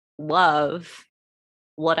love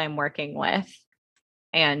what I'm working with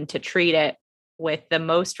and to treat it with the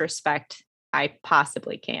most respect I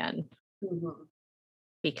possibly can, mhm.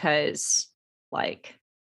 because like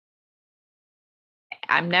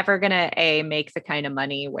I'm never going to A, make the kind of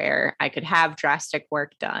money where I could have drastic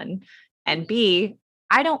work done, and B,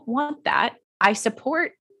 I don't want that. I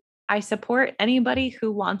support anybody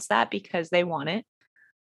who wants that because they want it.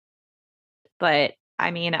 But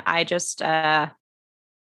I mean, I just, I've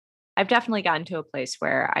definitely gotten to a place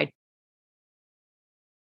where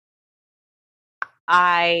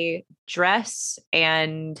I dress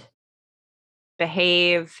and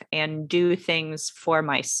behave and do things for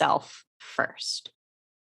myself first.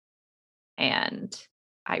 And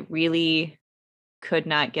I really could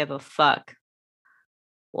not give a fuck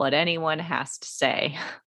what anyone has to say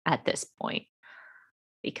at this point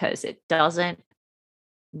because it doesn't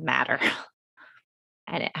matter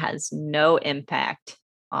and it has no impact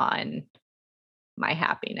on my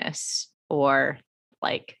happiness or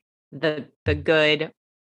like the good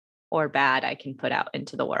or bad I can put out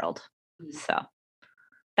into the world. So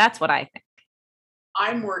that's what I think.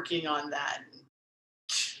 I'm working on that.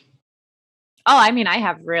 Oh, I mean, I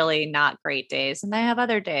have really not great days and I have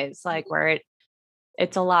other days like where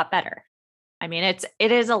it's a lot better. I mean,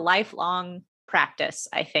 it is a lifelong practice,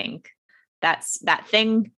 I think. That's that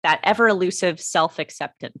thing, that ever elusive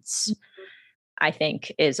self-acceptance, I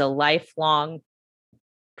think is a lifelong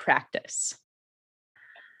practice.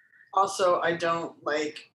 Also, I don't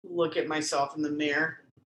like look at myself in the mirror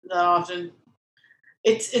that often.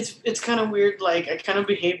 It's kind of weird. Like I kind of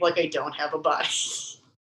behave like I don't have a body.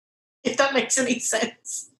 If that makes any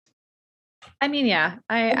sense. I mean, yeah,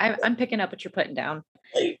 I'm picking up what you're putting down.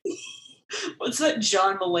 Like, what's that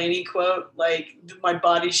John Mulaney quote? Like my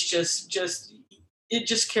body's just it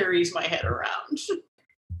just carries my head around.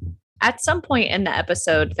 At some point in the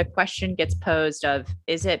episode, the question gets posed of,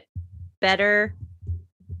 is it better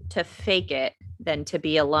to fake it than to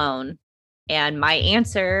be alone? And my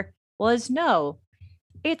answer was no,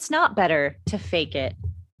 it's not better to fake it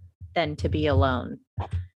than to be alone.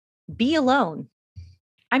 Be alone.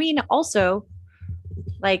 I mean, also,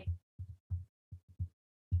 like,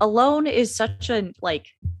 alone is such a, like,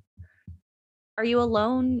 are you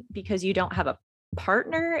alone because you don't have a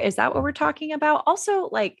partner? Is that what we're talking about? Also,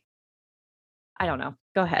 like, I don't know.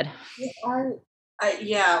 Go ahead.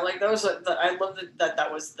 Yeah, like that was I love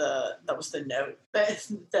that was the note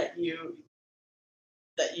that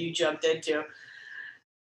you jumped into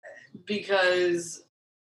because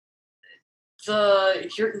the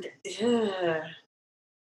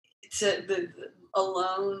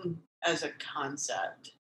alone as a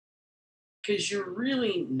concept because you're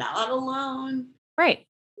really not alone, Right.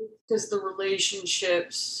 because the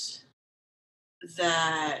relationships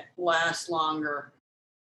that last longer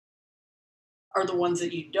are the ones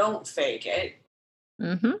that you don't fake it.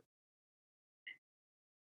 Mm-hmm.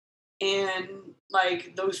 And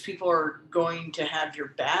like those people are going to have your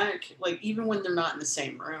back, like even when they're not in the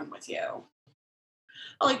same room with you.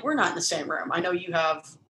 Like we're not in the same room. I know you have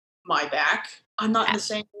my back. I'm not in the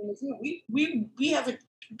same room with you. We haven't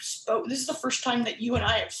spoke. This is the first time that you and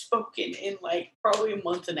I have spoken in like probably a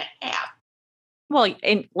month and a half. Well,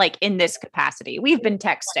 in this capacity, we've been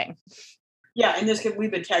texting. Yeah, in this case,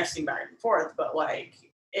 we've been texting back and forth, but like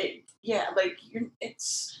yeah, like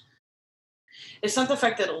it's not the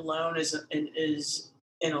fact that alone is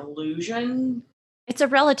an illusion. It's a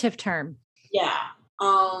relative term. Yeah,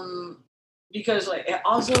 because like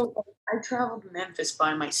also I traveled to Memphis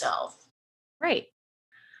by myself. Right.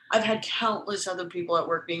 I've had countless other people at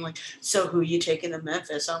work being like, "So who you taking to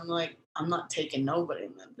Memphis?" I'm like, "I'm not taking nobody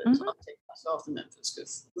to Memphis. Mm-hmm. I'm taking myself to Memphis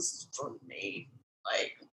because this is for me.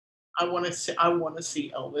 Like, I want to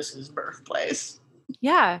see Elvis's birthplace."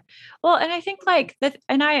 Yeah. Well, and I think like that,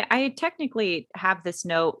 and I technically have this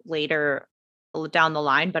note later down the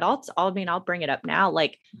line, but I'll bring it up now.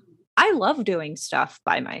 Like, I love doing stuff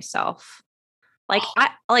by myself. Like,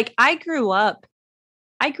 I grew up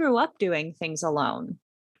doing things alone.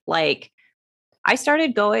 Like, I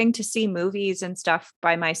started going to see movies and stuff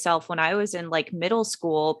by myself when I was in like middle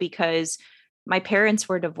school because my parents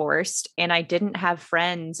were divorced and I didn't have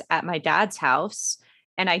friends at my dad's house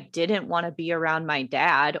and I didn't want to be around my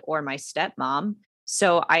dad or my stepmom.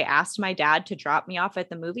 So I asked my dad to drop me off at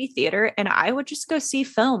the movie theater and I would just go see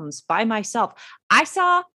films by myself. I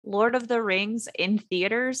saw Lord of the Rings in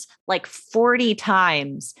theaters like 40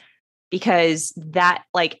 times because that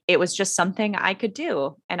like it was just something I could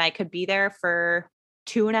do and I could be there for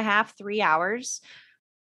 2.5, 3 hours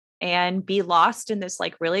and be lost in this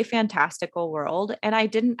like really fantastical world. And I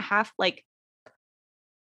didn't have like,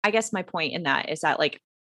 I guess my point in that is that like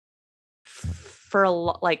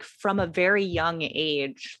like from a very young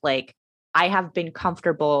age, like I have been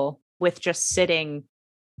comfortable with just sitting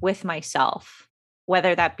with myself,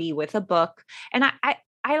 whether that be with a book. And I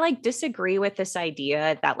like disagree with this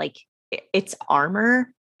idea that like it's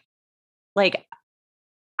armor. Like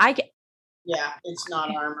Yeah, it's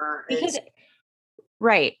not armor. because It's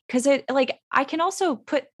right. Cause it like I can also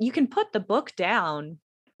you can put the book down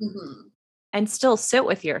mhm. and still sit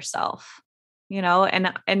with yourself, and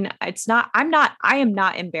I am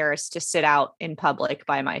not embarrassed to sit out in public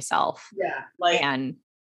by myself. Yeah. Like, And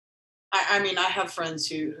I mean, I have friends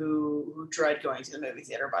who dread going to the movie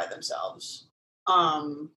theater by themselves.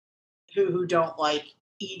 Who don't like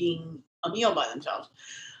eating a meal by themselves.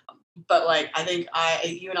 But like, I think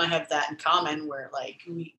you and I have that in common, where like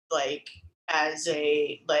we like as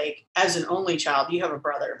an only child, you have a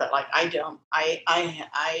brother, but like I don't.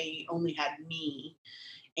 I only had me,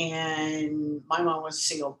 and my mom was a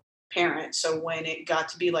single parent. So when it got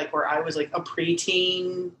to be like where I was like a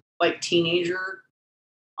preteen, like teenager,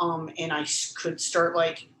 and could start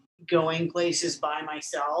like going places by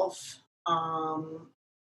myself,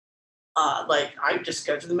 like I just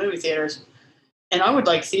go to the movie theaters, and I would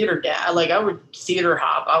like like I would theater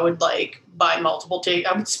hop. I would like buy multiple tickets.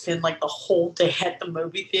 I would spend like the whole day at the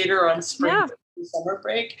movie theater on spring yeah, break and summer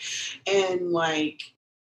break, and like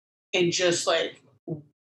and just like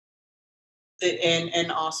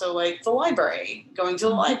and also like the library, going to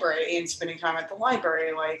the mhm, library and spending time at the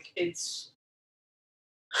library. Like it's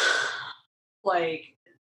like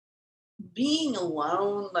being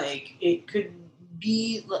alone. Like it could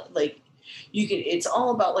be like you can. It's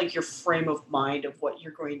all about like your frame of mind of what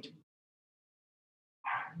you're going to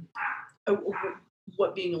uh,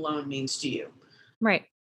 what being alone means to you. right.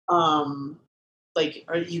 Um, like,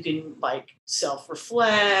 or you can like self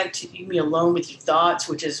reflect. You can be alone with your thoughts,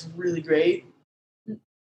 which is really great.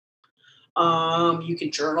 You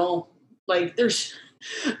can journal. Like,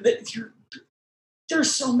 that you're,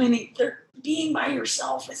 there's so many. Being by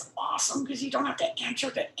yourself is awesome because you don't have to answer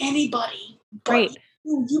to anybody but Right.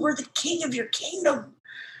 you. You are the king of your kingdom.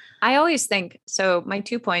 I always think so. My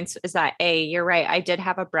 2 points is that you're right. I did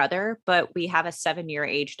have a brother, but we have a 7-year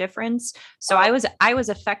age difference. So Uh, I was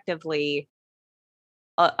effectively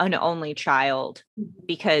an only child,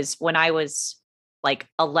 because when I was like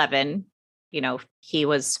 11, he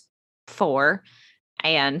was 4.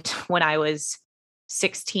 And when I was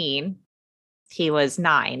 16, he was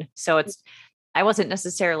 9. So I wasn't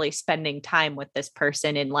necessarily spending time with this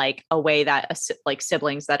person in like a way that like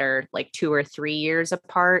siblings that are like 2 or 3 years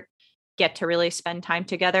apart get to really spend time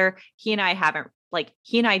together. He and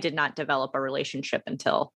I did not develop a relationship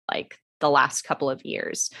until like the last couple of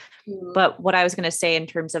years. mhm. But what I was going to say in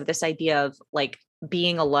terms of this idea of like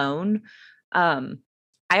being alone, um,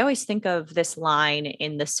 I always think of this line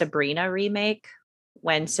in the Sabrina remake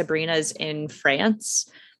when Sabrina's in France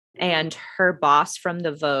and her boss from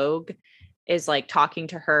the Vogue is like talking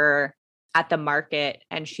to her at the market,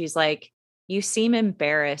 and she's like, "You seem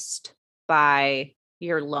embarrassed by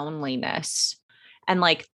your loneliness." And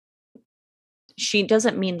like, she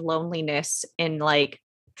doesn't mean loneliness in like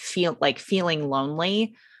feeling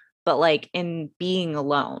lonely, but like in being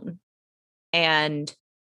alone. And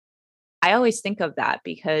I always think of that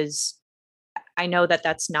because I know that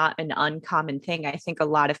that's not an uncommon thing. I think a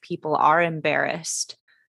lot of people are embarrassed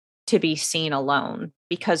to be seen alone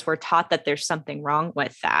because we're taught that there's something wrong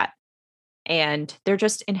with that. And there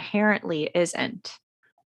just inherently isn't.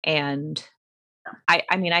 And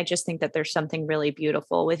I mean, I just think that there's something really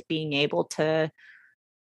beautiful with being able to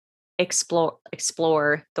explore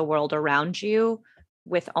the world around you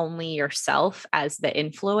with only yourself as the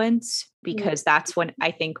influence, because that's when I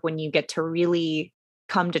think when you get to really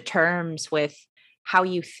come to terms with how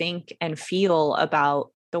you think and feel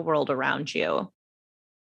about the world around you.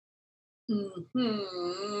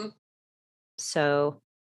 Mhm. So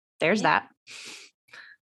there's Yeah. that.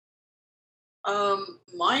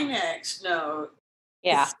 My next note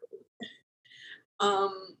Yeah. is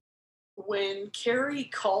um when Carrie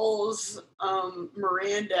calls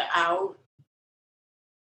Miranda out,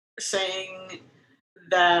 saying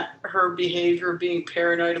that her behavior, being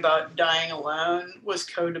paranoid about dying alone, was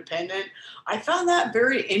codependent. I found that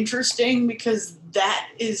very interesting because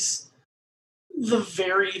that is the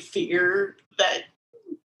very fear that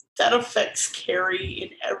affects Carrie in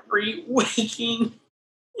every waking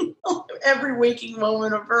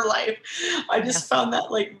moment of her life. I Yeah. just found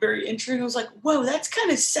that like very interesting. I was like, whoa, that's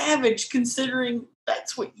kind of savage considering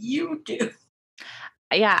that's what you do.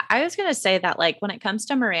 Yeah, I was going to say that like when it comes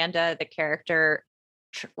to Miranda, the character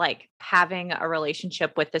like having a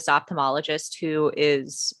relationship with this ophthalmologist who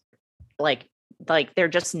is like they're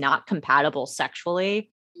just not compatible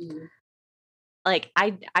sexually. Mm. Like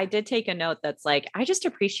I did take a note that's like I just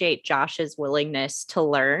appreciate Josh's willingness to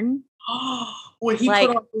learn. When he put Like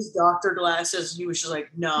on his doctor glasses, he was just like,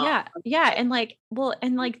 "No." yeah, and like well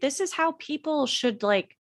and like this is how people should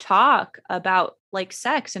like talk about like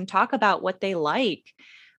sex and talk about what they like.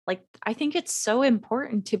 Like I think it's so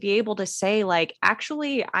important to be able to say like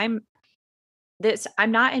actually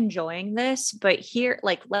I'm not enjoying this, but here,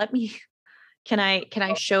 like, can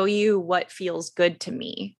I show you what feels good to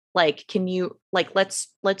me? Like, can you, like, let's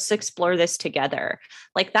explore this together.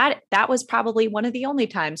 Like that was probably one of the only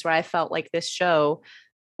times where I felt like this show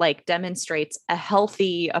like demonstrates a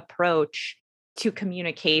healthy approach to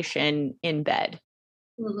communication in bed.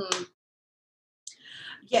 Mhm.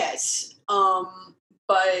 Yes.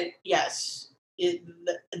 But yes,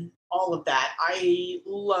 all of that. I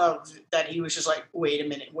love that he was just like, wait a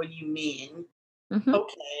minute, what do you mean? Mhm.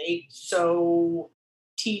 Okay, so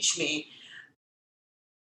teach me.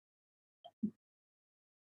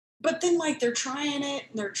 But then like they're trying it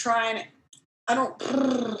and they're trying it. I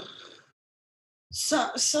don't so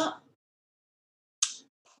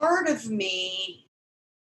part of me,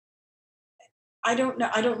 I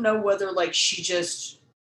don't know whether like she just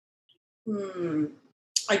hmm,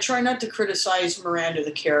 I try not to criticize Miranda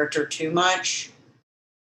the character too much,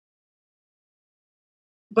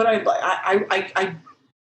 but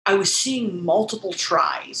I was seeing multiple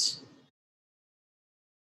tries,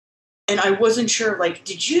 and I wasn't sure. Like,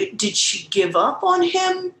 did she give up on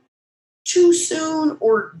him too soon,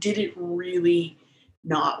 or did it really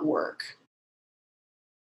not work?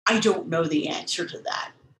 I don't know the answer to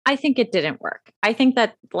that. I think it didn't work. I think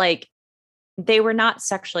that like they were not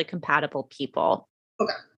sexually compatible people,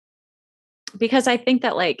 Okay. because I think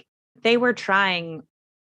that like they were trying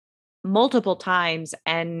multiple times,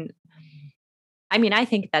 and I mean, I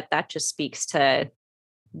think that that just speaks to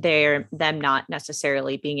them not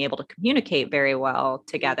necessarily being able to communicate very well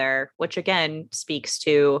together, which again speaks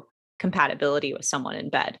to compatibility with someone in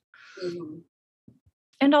bed. Mhm.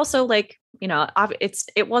 And also like,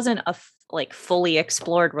 it wasn't a like fully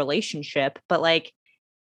explored relationship, but like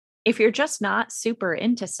if you're just not super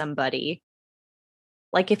into somebody,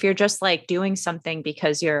 like if you're just like doing something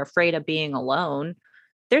because you're afraid of being alone,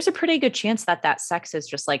 there's a pretty good chance that that sex is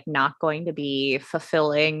just like not going to be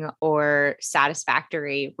fulfilling or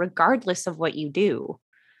satisfactory regardless of what you do.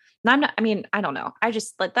 And I'm not, I mean, I don't know. I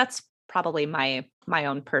just like that's probably my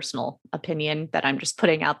own personal opinion that I'm just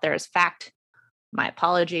putting out there as fact. My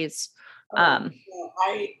apologies. Oh, Um, no,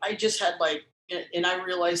 I just had like, and I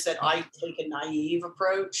realized that I take a naive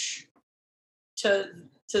approach to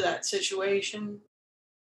that situation.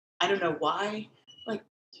 I don't know why. Like,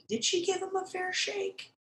 did she give him a fair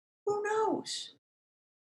shake? Who knows?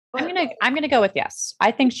 But I'm gonna go with yes.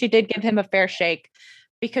 I think she did give him a fair shake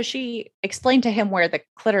because she explained to him where the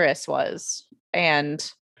clitoris was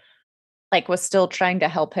and like was still trying to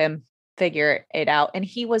help him figure it out. And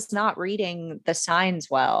he was not reading the signs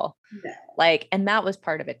well. no. Like, and that was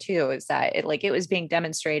part of it too, is that it was being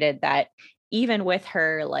demonstrated that even with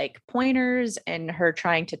her like pointers and her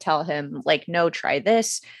trying to tell him like, no, try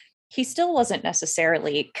this, he still wasn't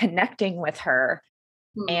necessarily connecting with her.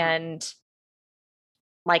 Hmm. And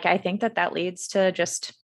like, I think that that leads to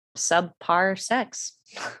just subpar sex.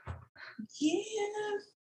 Yeah.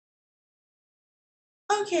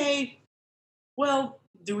 Okay. Well,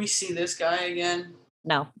 do we see this guy again?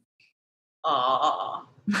 No. Ah.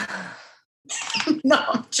 No,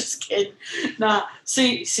 I'm just kidding. Nah.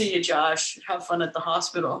 See you, Josh. Have fun at the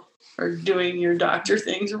hospital or doing your doctor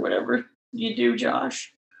things or whatever you do,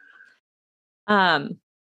 Josh. um,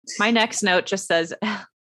 my next note just says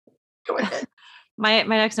Go ahead. my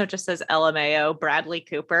next note just says LMAO Bradley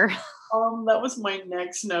Cooper. That was my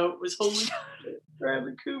next note. Was holy shit,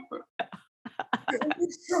 Bradley Cooper.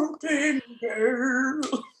 It's something, girl.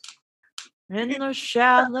 In the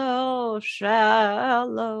shallow,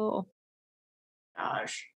 shallow.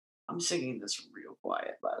 Gosh, I'm singing this real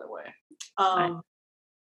quiet, by the way. I, Um,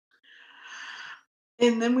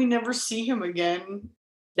 and then we never see him again.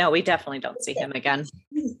 no, we definitely don't see him again.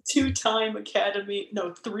 Two-time Academy,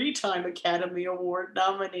 no, three-time Academy Award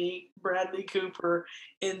nominee Bradley Cooper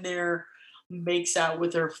in there makes out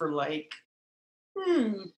with her for like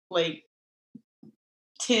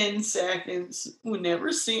 10 seconds. We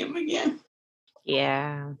never see him again.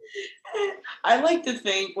 Yeah. I like to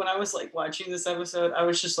think when I was like watching this episode, I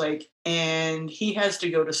was just like, and he has to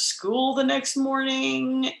go to school the next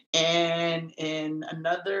morning, and in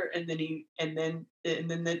another, and then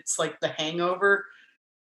it's like the Hangover.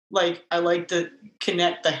 Like I like to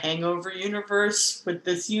connect the Hangover universe with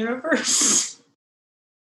this universe,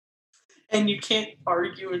 and you can't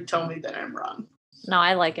argue and tell me that I'm wrong. No,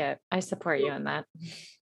 I like it. I support you in that.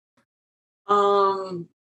 Um,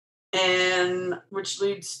 and which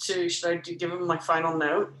leads to should I give him my final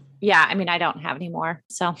note? Yeah, I mean, I don't have any more.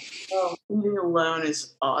 So Oh, eating alone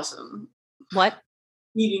is awesome. what?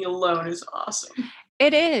 Eating alone is awesome.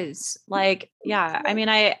 It is like, yeah. I mean,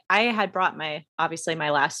 I had brought my obviously my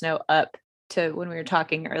last note up to when we were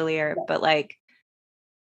talking earlier, but like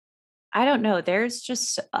I don't know.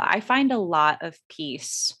 I find a lot of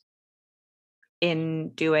peace in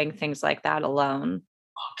doing things like that alone.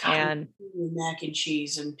 Oh God, And mac and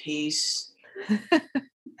cheese in peace.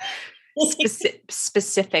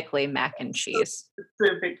 specifically mac and cheese.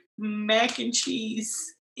 Specific mac and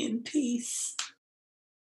cheese in peace.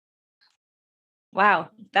 Wow,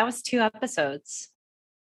 that was 2 episodes.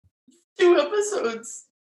 2 episodes.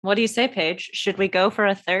 What do you say, Paige? Should we go for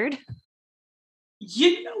a third?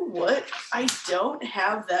 You know what? I don't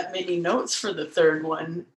have that many notes for the third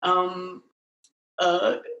one.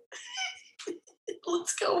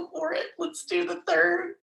 Let's go for it. Let's do the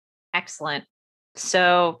third. Excellent.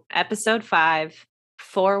 So, episode 5,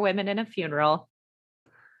 4 women in a funeral.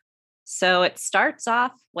 So it starts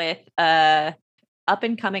off with a up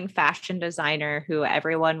and coming fashion designer who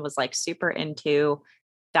everyone was like super into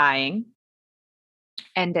dying,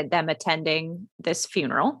 and them attending this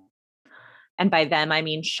funeral. And by them, I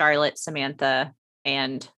mean Charlotte, Samantha,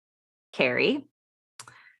 and Carrie.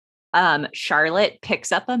 Charlotte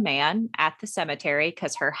picks up a man at the cemetery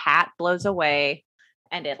because her hat blows away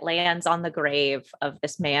and it lands on the grave of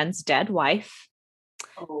this man's dead wife.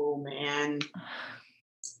 Oh man.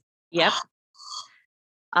 Yep.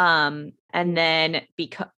 And then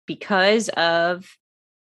because of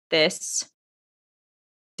this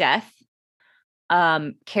death,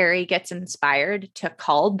 Carrie gets inspired to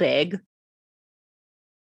call Big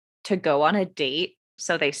to go on a date.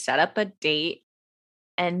 So they set up a date,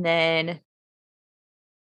 and then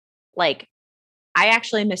like, I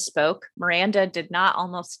actually misspoke. Miranda did not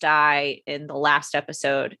almost die in the last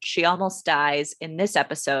episode. She almost dies in this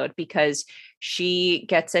episode because she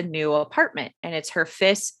gets a new apartment, and it's her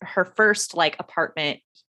first like apartment,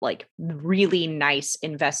 like really nice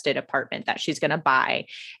invested apartment that she's going to buy.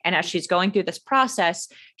 And as she's going through this process,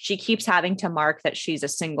 she keeps having to mark that she's a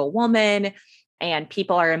single woman, and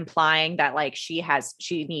people are implying that like she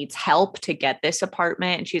needs help to get this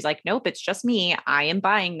apartment. And she's like, nope, it's just me. I am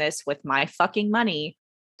buying this with my fucking money.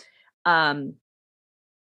 And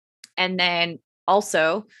then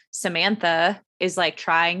also Samantha is like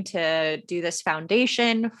trying to do this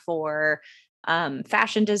foundation for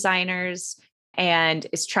fashion designers, and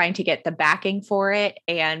is trying to get the backing for it,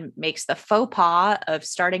 and makes the faux pas of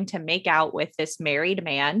starting to make out with this married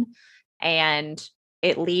man. And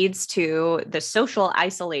it leads to the social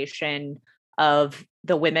isolation of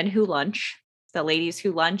the women who lunch. The ladies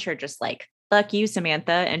who lunch are just like, fuck you,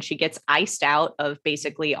 Samantha. And she gets iced out of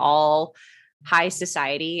basically all high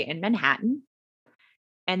society in Manhattan.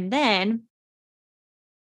 And then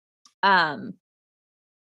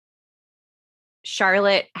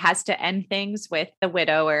Charlotte has to end things with the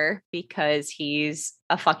widower because he's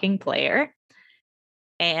a fucking player.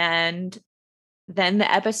 And then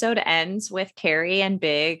the episode ends with Carrie and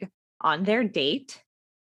Big on their date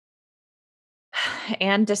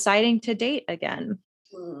and deciding to date again.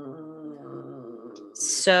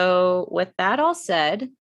 So with that all said,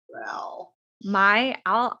 Well,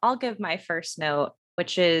 I'll give my first note,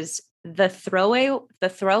 which is the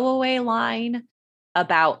throwaway line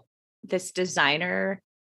about this designer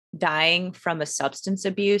dying from a substance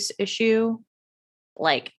abuse issue.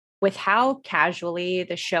 Like, with how casually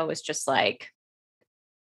the show is just like,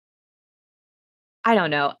 I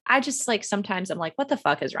don't know. I just like, sometimes I'm like, what the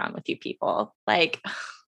fuck is wrong with you people? Like,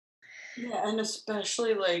 yeah, and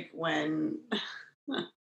especially like when,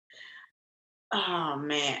 oh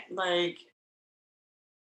man, like,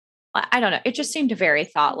 I don't know. It just seemed very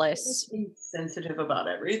thoughtless. insensitive about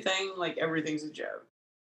everything. Like everything's a joke.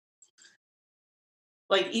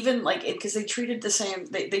 Like even like it because they treated the same.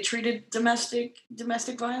 They treated domestic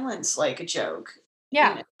violence like a joke.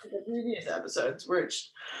 Yeah. In the previous episodes,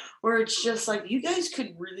 where it's just like you guys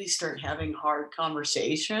could really start having hard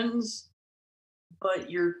conversations, but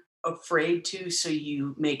you're afraid to, so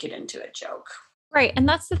you make it into a joke. Right. And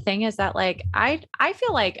that's the thing, is that like, I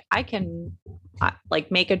feel like I can like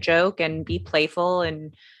make a joke and be playful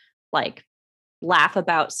and like laugh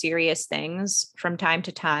about serious things from time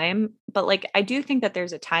to time. But like, I do think that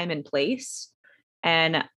there's a time and place.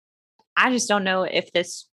 And I just don't know if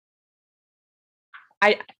this,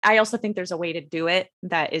 I also think there's a way to do it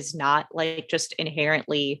that is not like just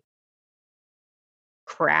inherently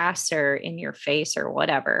crass or in your face or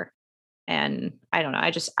whatever. And I don't know.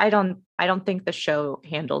 I don't think the show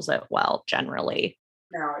handles it well generally.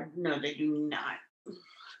 No, they do not.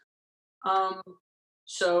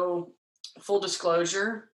 So full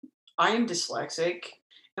disclosure, I am dyslexic,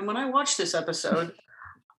 and when I watched this episode,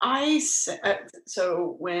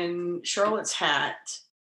 so when Charlotte's hat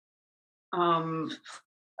um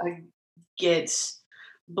gets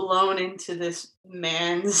blown into this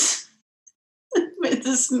man's with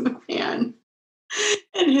this man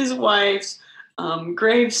and his wife's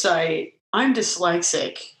gravesite. I'm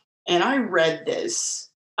dyslexic, and I read this.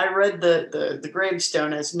 I read the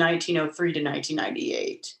gravestone as 1903 to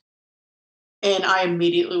 1998, and I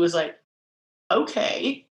immediately was like,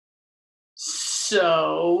 okay,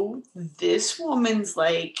 so this woman's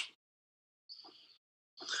like,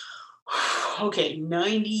 okay,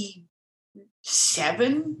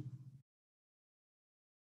 97.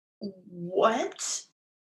 What?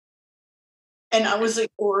 And I was like,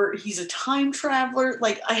 or he's a time traveler.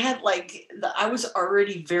 Like I had I was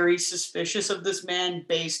already very suspicious of this man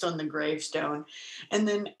based on the gravestone. And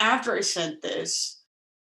then after I sent this,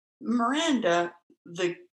 Miranda,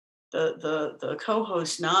 the the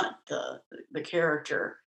co-host, not the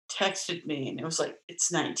character, texted me and it was like,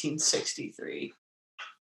 it's 1963.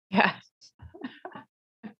 Yeah.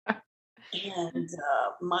 And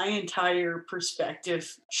my entire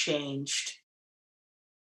perspective changed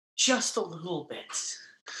just a little bit.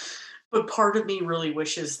 But part of me really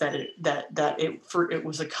wishes that it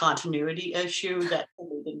was a continuity issue that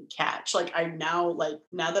they didn't catch. Now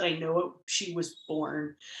that I know it, she was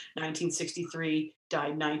born 1963,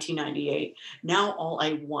 died 1998. Now all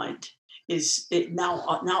I want is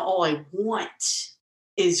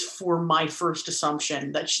for my first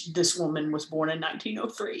assumption that this woman was born in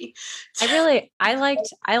 1903. I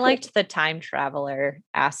liked the time traveler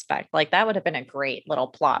aspect. Like that would have been a great little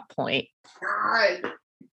plot point.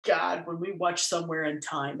 God, when we watch Somewhere in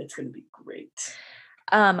Time, it's going to be great.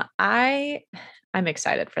 I'm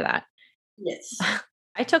excited for that. Yes.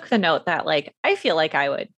 I took the note that I feel like I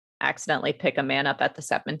would accidentally pick a man up at the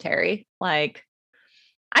cemetery. Like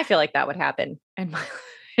I feel like that would happen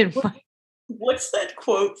What's that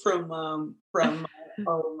quote from oh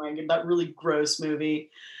my god, that really gross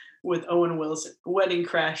movie with Owen Wilson, Wedding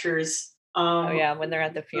Crashers. Oh yeah, when they're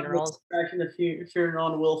at the funerals. Back in the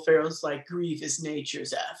funeral, and Will Ferrell's like, grief is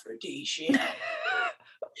nature's aphrodisiac.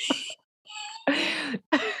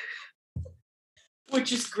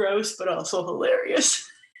 Which is gross, but also hilarious.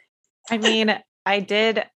 I mean, I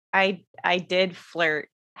did flirt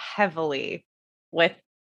heavily with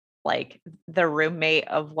the roommate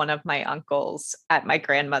of one of my uncles at my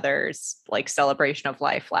grandmother's celebration of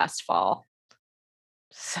life last fall.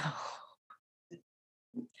 So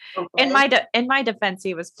okay. in my defense,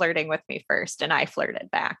 he was flirting with me first and I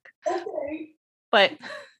flirted back. Okay. But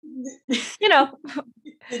did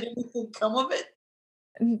anything come of it?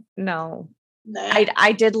 No. Nah.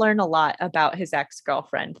 I did learn a lot about his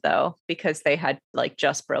ex-girlfriend though, because they had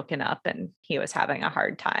just broken up and he was having a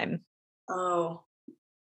hard time. Oh.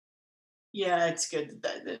 Yeah, it's good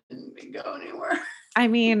that didn't go anywhere. I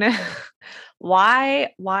mean,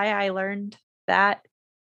 why I learned that,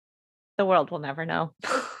 the world will never know.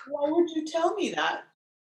 Why would you tell me that?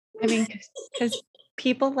 I mean, because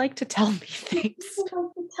people like to tell me things.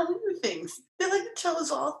 People like to tell you things. They like to tell us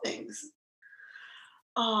all things.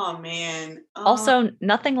 Oh man. Also,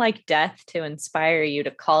 nothing like death to inspire you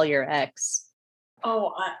to call your ex.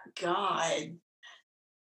 Oh God.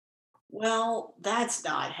 Well, that's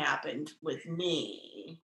not happened with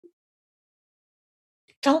me.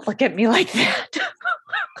 Don't look at me like that.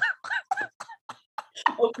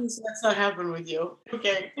 Okay, so that's not happened with you.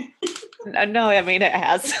 Okay. No, I mean it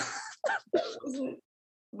has.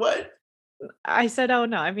 What? I said, oh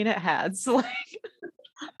no, I mean it has.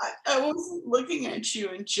 I wasn't looking at you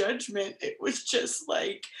in judgment. It was just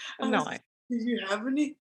like, no. Did you have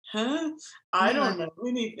any? Huh? I don't know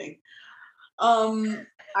anything.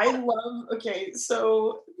 I love. Okay,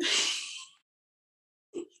 so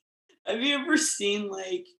have you ever seen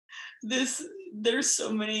this? There's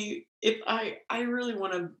so many. If I really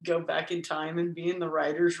want to go back in time and be in the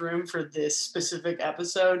writer's room for this specific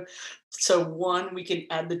episode. So one, we can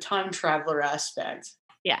add the time traveler aspect.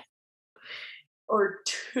 Yeah. Or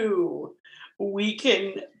two, we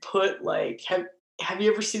can put have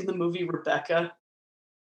you ever seen the movie Rebecca?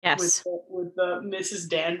 Yes. With Mrs.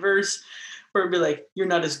 Danvers, where it'd be like, you're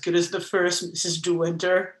not as good as the first Mrs. De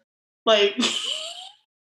Winter. Like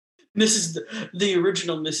the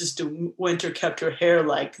original Mrs. De Winter kept her hair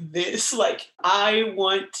like this. Like I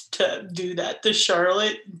want to do that to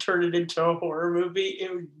Charlotte and turn it into a horror movie.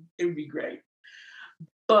 It would be great.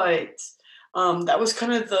 But that was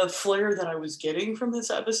kind of the flair that I was getting from this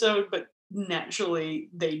episode, but naturally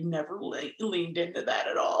they never leaned into that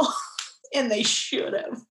at all. And they should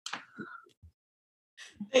have.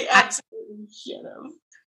 They absolutely should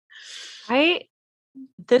have.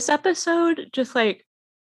 This episode just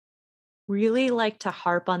really like to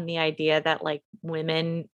harp on the idea that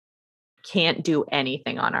women can't do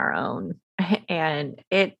anything on our own. And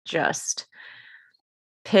it just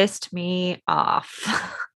pissed me off.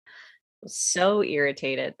 So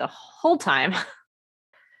irritated the whole time.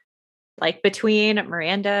 Like between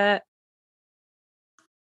Miranda,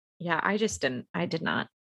 yeah, I didn't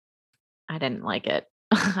like it.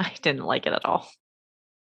 I didn't like it at all.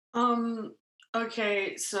 Um,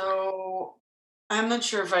 okay, so I'm not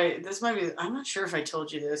sure if I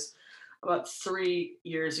told you this about 3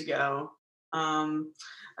 years ago.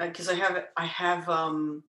 Because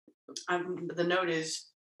the note is,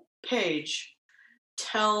 Paige,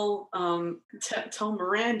 tell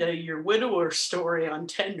Miranda your widower story on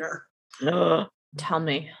Tinder. Ugh. Tell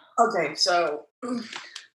me. Okay, so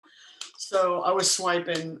I was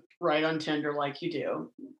swiping right on Tinder like you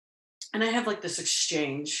do. And I have like this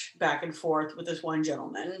exchange back and forth with this one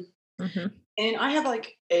gentleman. Mhm. And I have a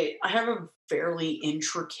fairly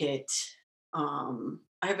intricate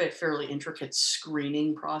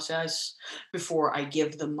screening process before I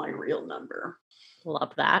give them my real number.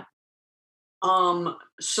 Love that.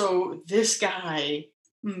 So this guy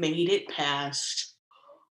made it past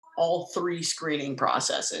all three screening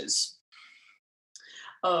processes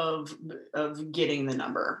of getting the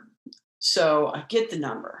number. So I get the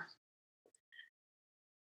number.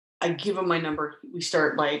 I give him my number. We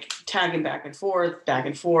start like tagging back and forth,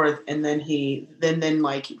 and then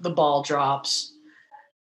like the ball drops,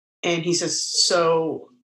 and he says,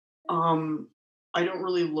 "So, um, I don't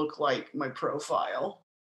really look like my profile.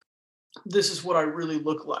 This is what I really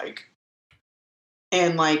look like."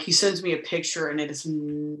 And like he sends me a picture, and this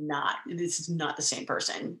is not the same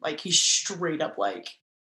person. Like he's Yeah. straight up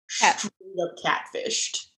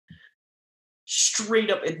catfished. Straight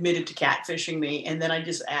up admitted to catfishing me. And then I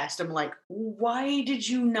just asked him, like, why did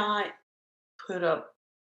you not put up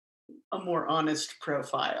a more honest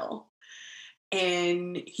profile?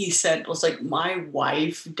 And he said, it was like, my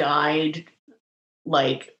wife died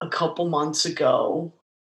like a couple months ago.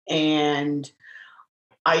 And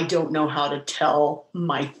I don't know how to tell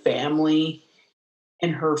my family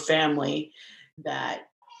and her family that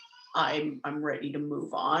I'm ready to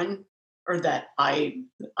move on, or that I'm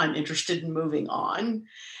interested in moving on.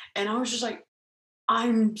 And I was just like,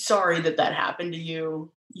 I'm sorry that that happened to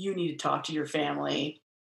you. You need to talk to your family.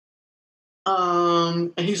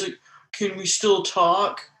 And he's like, can we still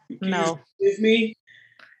talk? Do you No. forgive me?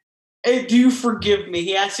 Do you forgive me?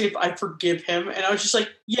 He asked me if I forgive him, and I was just like,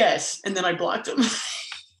 yes. And then I blocked him.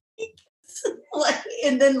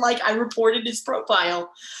 And then like I reported his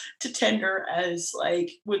profile to Tinder as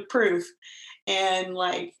like with proof, and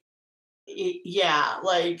like yeah,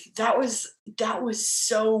 like that was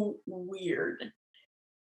so weird.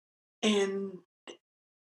 And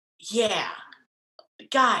yeah,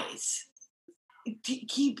 guys,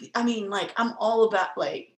 I mean, like, I'm all about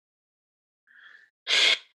like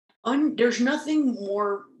there's nothing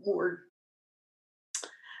more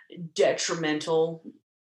detrimental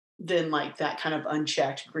than like that kind of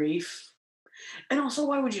unchecked grief. And also,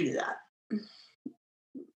 why would you do that?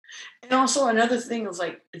 And also, another thing was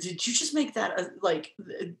like, did you just make that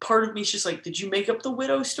part of me is just like, did you make up the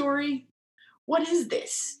widow story? What is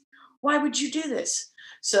this? Why would you do this?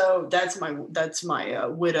 So that's my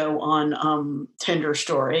widow on Tinder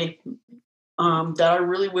story. That I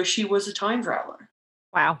really wish he was a time traveler.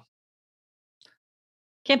 Wow.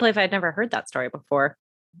 Can't believe I'd never heard that story before.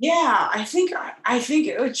 Yeah, I think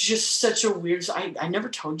it was just such a weird. I never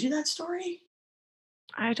told you that story.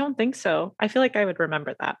 I don't think so. I feel like I would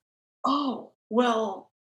remember that. Oh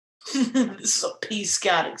well, this is a P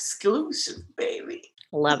Scott exclusive, baby.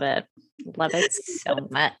 Love it. Love it so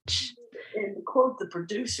much. And to quote the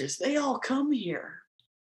producers, they all come here.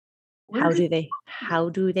 Where How do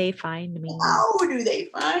do they find me? How do they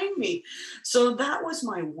find me? So that was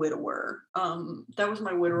my widower. That was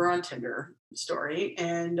my widower on Tinder story.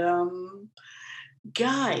 And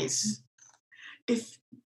guys, if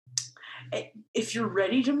if you're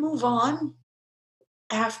ready to move on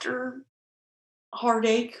after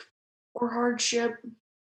heartache or hardship,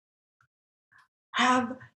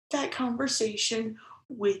 have that conversation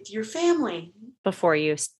with your family. Before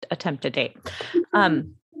you attempt a date.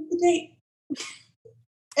 Um,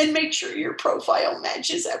 And make sure your profile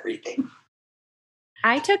matches everything.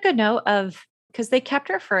 I took a note of, because they kept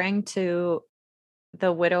referring to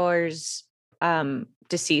the widower's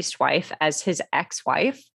deceased wife as his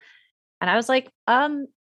ex-wife. And I was like,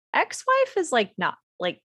 ex-wife is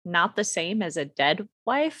not the same as a dead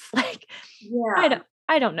wife. Like, Yeah.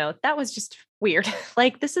 I don't know. That was just weird.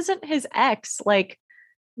 Like, this isn't his ex. Like,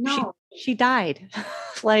 No. she died.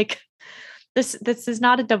 Like, this is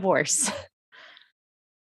not a divorce.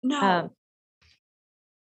 No.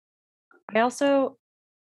 I also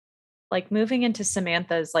like moving into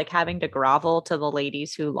Samantha's, like having to grovel to the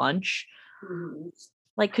ladies who lunch. Mm-hmm.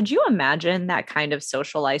 Like, could you imagine that kind of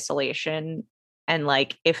social isolation? And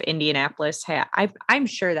like, if Indianapolis I'm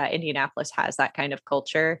sure that Indianapolis has that kind of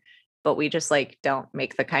culture, but we just like don't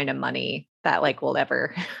make the kind of money that like will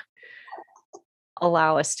ever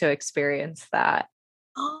allow us to experience that.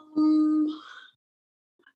 Um,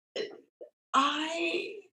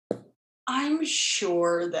 I I'm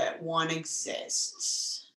sure that one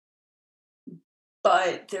exists,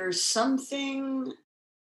 but there's something.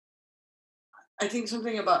 I think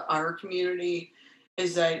something about our community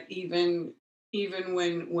is that even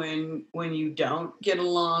when you don't get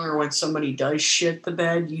along or when somebody does shit the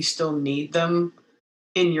bed, you still need them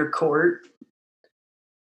in your court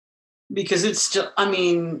because it's still. I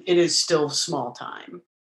mean, it is still small time.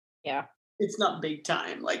 Yeah. It's not big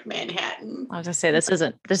time like Manhattan. I was gonna say this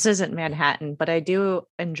isn't Manhattan, but I do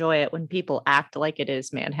enjoy it when people act like it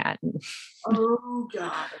is Manhattan. Oh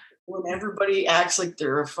god. When everybody acts like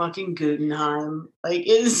they're a fucking Guggenheim, like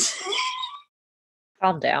is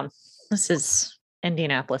Calm down. This is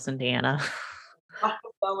Indianapolis, Indiana.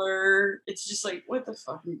 Rockefeller. It's just like, what the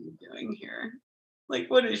fuck are you doing here? Like,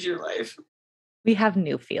 what is your life? We have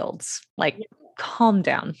new fields. Like, calm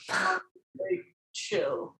down. Like,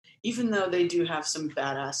 chill. Even though they do have some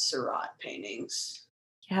badass Seurat paintings.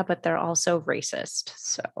 Yeah, but they're also racist.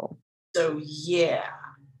 So yeah,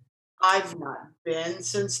 I've not been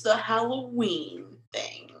since the Halloween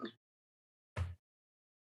thing.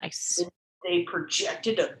 Nice. They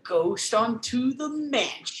projected a ghost onto the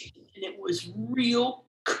mansion, and it was real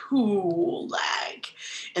cool, like.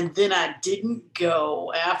 And then I didn't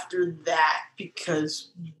go after that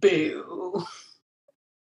because boo.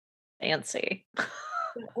 Fancy.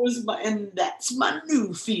 And that's my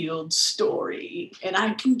Newfield story. And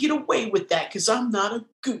I can get away with that because I'm not a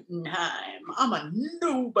Guggenheim. I'm a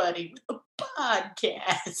nobody with a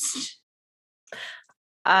podcast.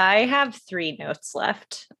 I have 3 notes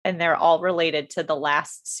left, and they're all related to the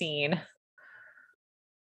last scene.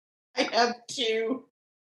 I have 2.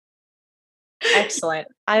 Excellent.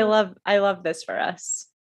 I love this for us.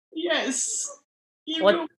 Yes. You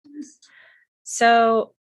What? go first.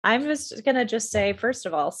 So I'm just gonna say, first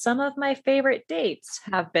of all, some of my favorite dates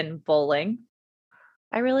have been bowling.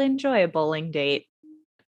 I really enjoy a bowling date.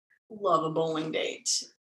 Love a bowling date.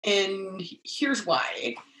 And here's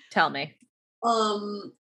why. Tell me.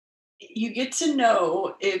 Um you get to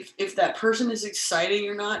know if that person is exciting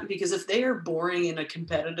or not because if they are boring in a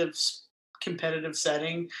competitive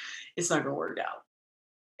setting, it's not going to work out.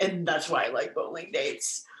 And that's why I like bowling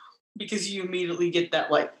dates because you immediately get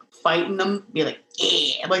that like fighting them, be like,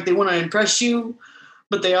 yeah, like they want to impress you,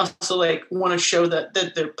 but they also like want to show that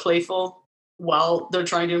they're playful while they're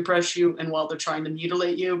trying to impress you and while they're trying to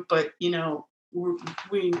mutilate you. But you know,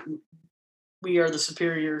 we we are the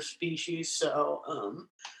superior species, so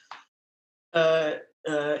uh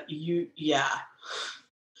yeah,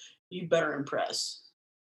 you better impress,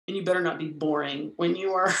 and you better not be boring when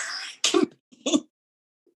you are competing.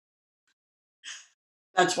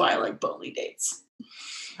 That's why I like bowling dates.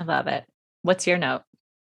 I love it. What's your note?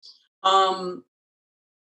 um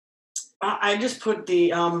I just put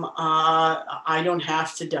the I don't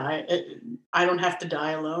have to die. I don't have to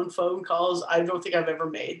die alone phone calls. I don't think I've ever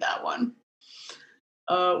made that one.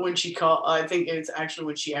 When she call, I think it's actually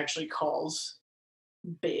when she actually calls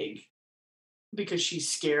big because she's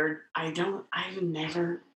scared. I've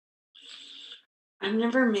never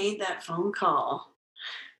made that phone call.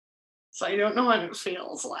 So I don't know what it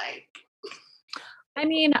feels like. I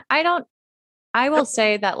mean, I will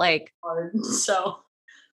say that like So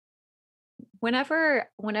whenever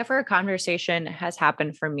a conversation has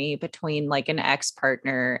happened for me between like an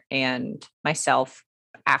ex-partner and myself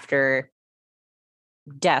after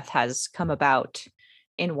death has come about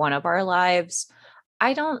in one of our lives,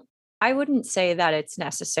 I wouldn't say that it's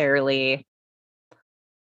necessarily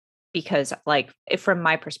because like if from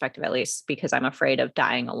my perspective at least because I'm afraid of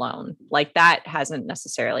dying alone. Like that hasn't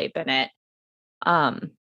necessarily been it.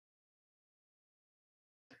 Um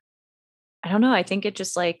I don't know, I think it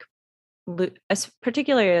just like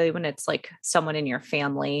particularly when it's like someone in your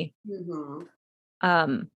family, mhm.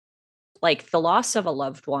 um like the loss of a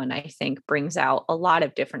loved one, I think brings out a lot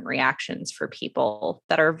of different reactions for people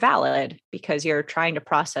that are valid because you're trying to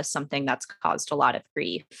process something that's caused a lot of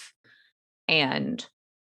grief. And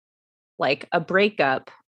like a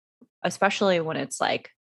breakup, especially when it's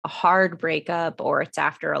like a hard breakup or it's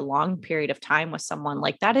after a long period of time with someone,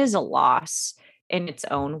 like that is a loss in its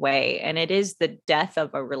own way. And it is the death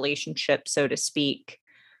of a relationship, so to speak,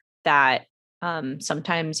 that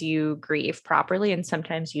sometimes you grieve properly and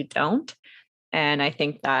sometimes you don't. And I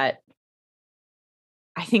think that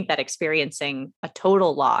I think that experiencing a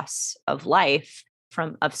total loss of life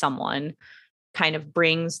of someone kind of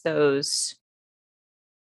brings those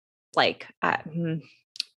like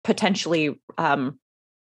potentially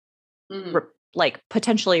like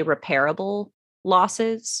potentially repairable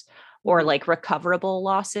losses or like recoverable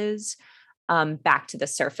losses back to the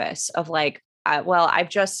surface of like, well, I've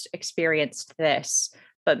just experienced this,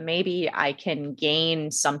 but maybe I can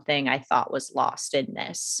gain something I thought was lost in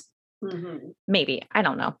this. Maybe, I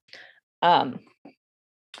don't know.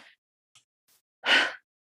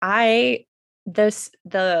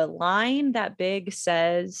 The line that Big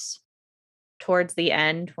says towards the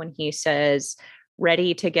end when he says,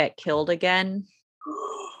 ready to get killed again,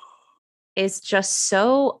 is just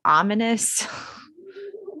so ominous.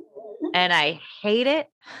 And I hate it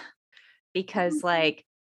because like,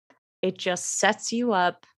 it just sets you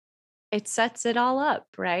up. It sets it all up,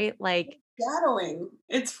 right? Like foreshadowing.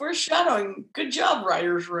 It's foreshadowing. Good job,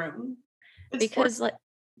 writer's room. Because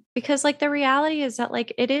like the reality is that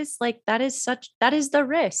like, it is like, that is the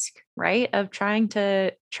risk, right? Of trying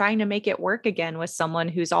to make it work again with someone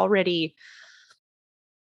who's already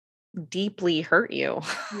deeply hurt you.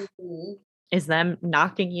 Is them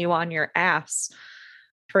knocking you on your ass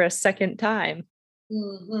for a second time.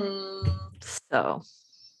 So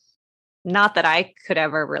not that I could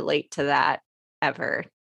ever relate to that ever.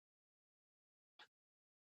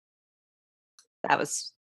 That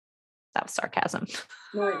was sarcasm.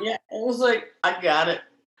 Yeah, it was like, I got it.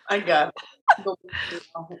 The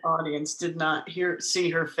audience did not see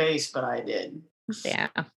her face, but I did. Yeah.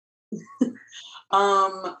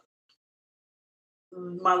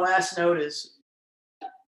 My last note is,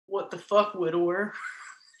 what the fuck, widower?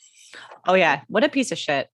 Oh yeah, what a piece of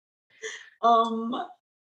shit. The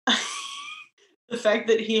fact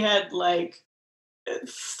that he had like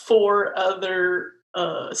 4 other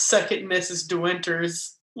second Mrs. De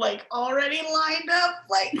Winters like already lined up,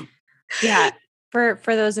 like yeah. For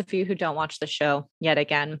those of you who don't watch the show yet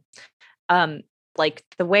again, like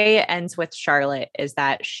the way it ends with Charlotte is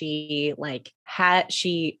that she like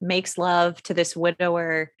she makes love to this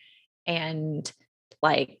widower and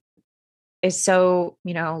like is so,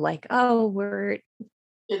 like, oh,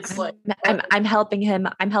 I'm helping him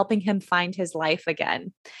find his life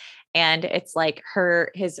again. And it's like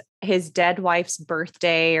his dead wife's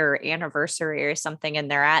birthday or anniversary or something. And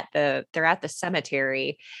they're at the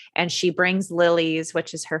cemetery and she brings lilies,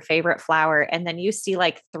 which is her favorite flower. And then you see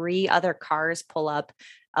like 3 other cars pull up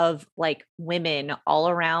of like women all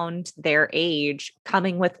around their age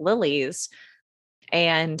coming with lilies.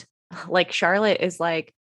 And like, Charlotte is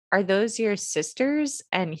like, are those your sisters?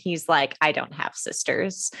 And he's like, I don't have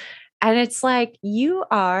sisters. And it's like, you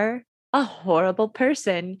are a horrible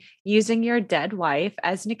person using your dead wife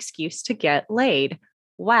as an excuse to get laid.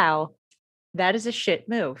 Wow. That is a shit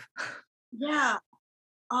move. Yeah.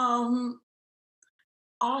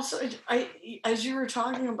 Also, as you were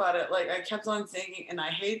talking about it, like I kept on thinking, and I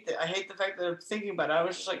hate the fact that I'm thinking about it. I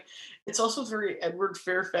was just like, it's also very Edward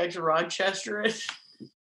Fairfax Rochester-ish.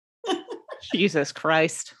 Jesus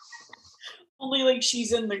Christ. Only like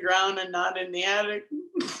she's in the ground and not in the attic.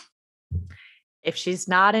 If it's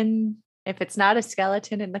not a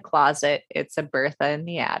skeleton in the closet, it's a Bertha in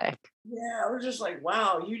the attic. Yeah, I was just like,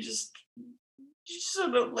 wow, you just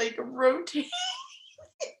sort of like rotate.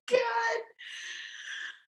 God.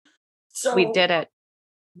 So we did it.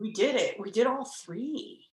 We did it. We did all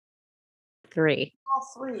 3. 3. All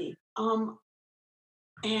 3.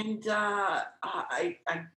 And I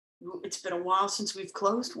it's been a while since we've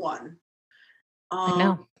closed one. I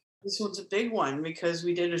know. This one's a big one because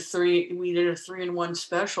we did a 3-in-1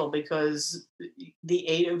 special because the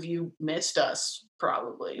 8 of you missed us,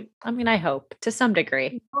 probably. I mean, I hope to some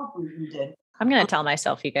degree. I hope you did. I'm going to tell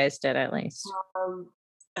myself you guys did at least.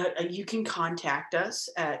 You can contact us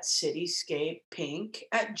at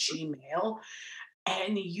cityscapepink@gmail.com,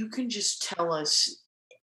 and you can just tell us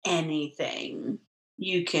anything.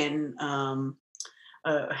 You can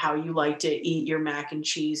how you like to eat your mac and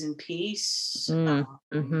cheese in peace. God,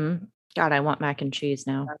 I want mac and cheese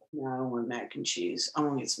now. No, I don't want mac and cheese. I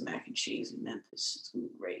want to get some mac and cheese in Memphis. It's gonna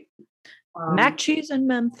be great. Mac cheese in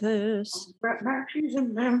Memphis. Mac cheese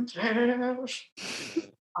in Memphis.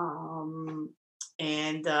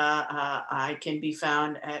 And I can be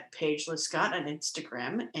found at Paige Scott on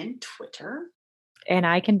Instagram and Twitter. And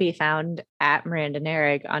I can be found at Miranda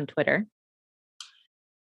Narig on Twitter.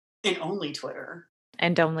 And only Twitter.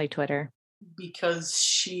 And only Twitter. Because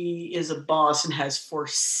she is a boss and has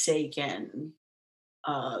forsaken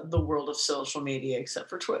the world of social media except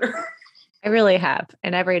for Twitter. I really have.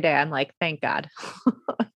 And every day I'm like, thank God.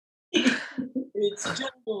 It's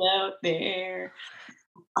jungle out there.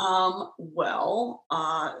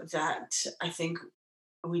 That I think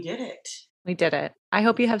we did it. We did it. I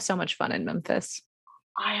hope you have so much fun in Memphis.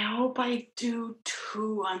 I hope I do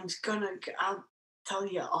too. I'll tell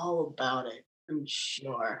you all about it, I'm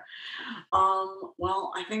sure.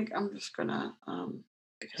 Well, I think I'm just gonna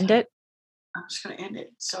because And it. I'm just gonna end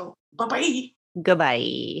it. So bye bye.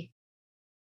 Goodbye.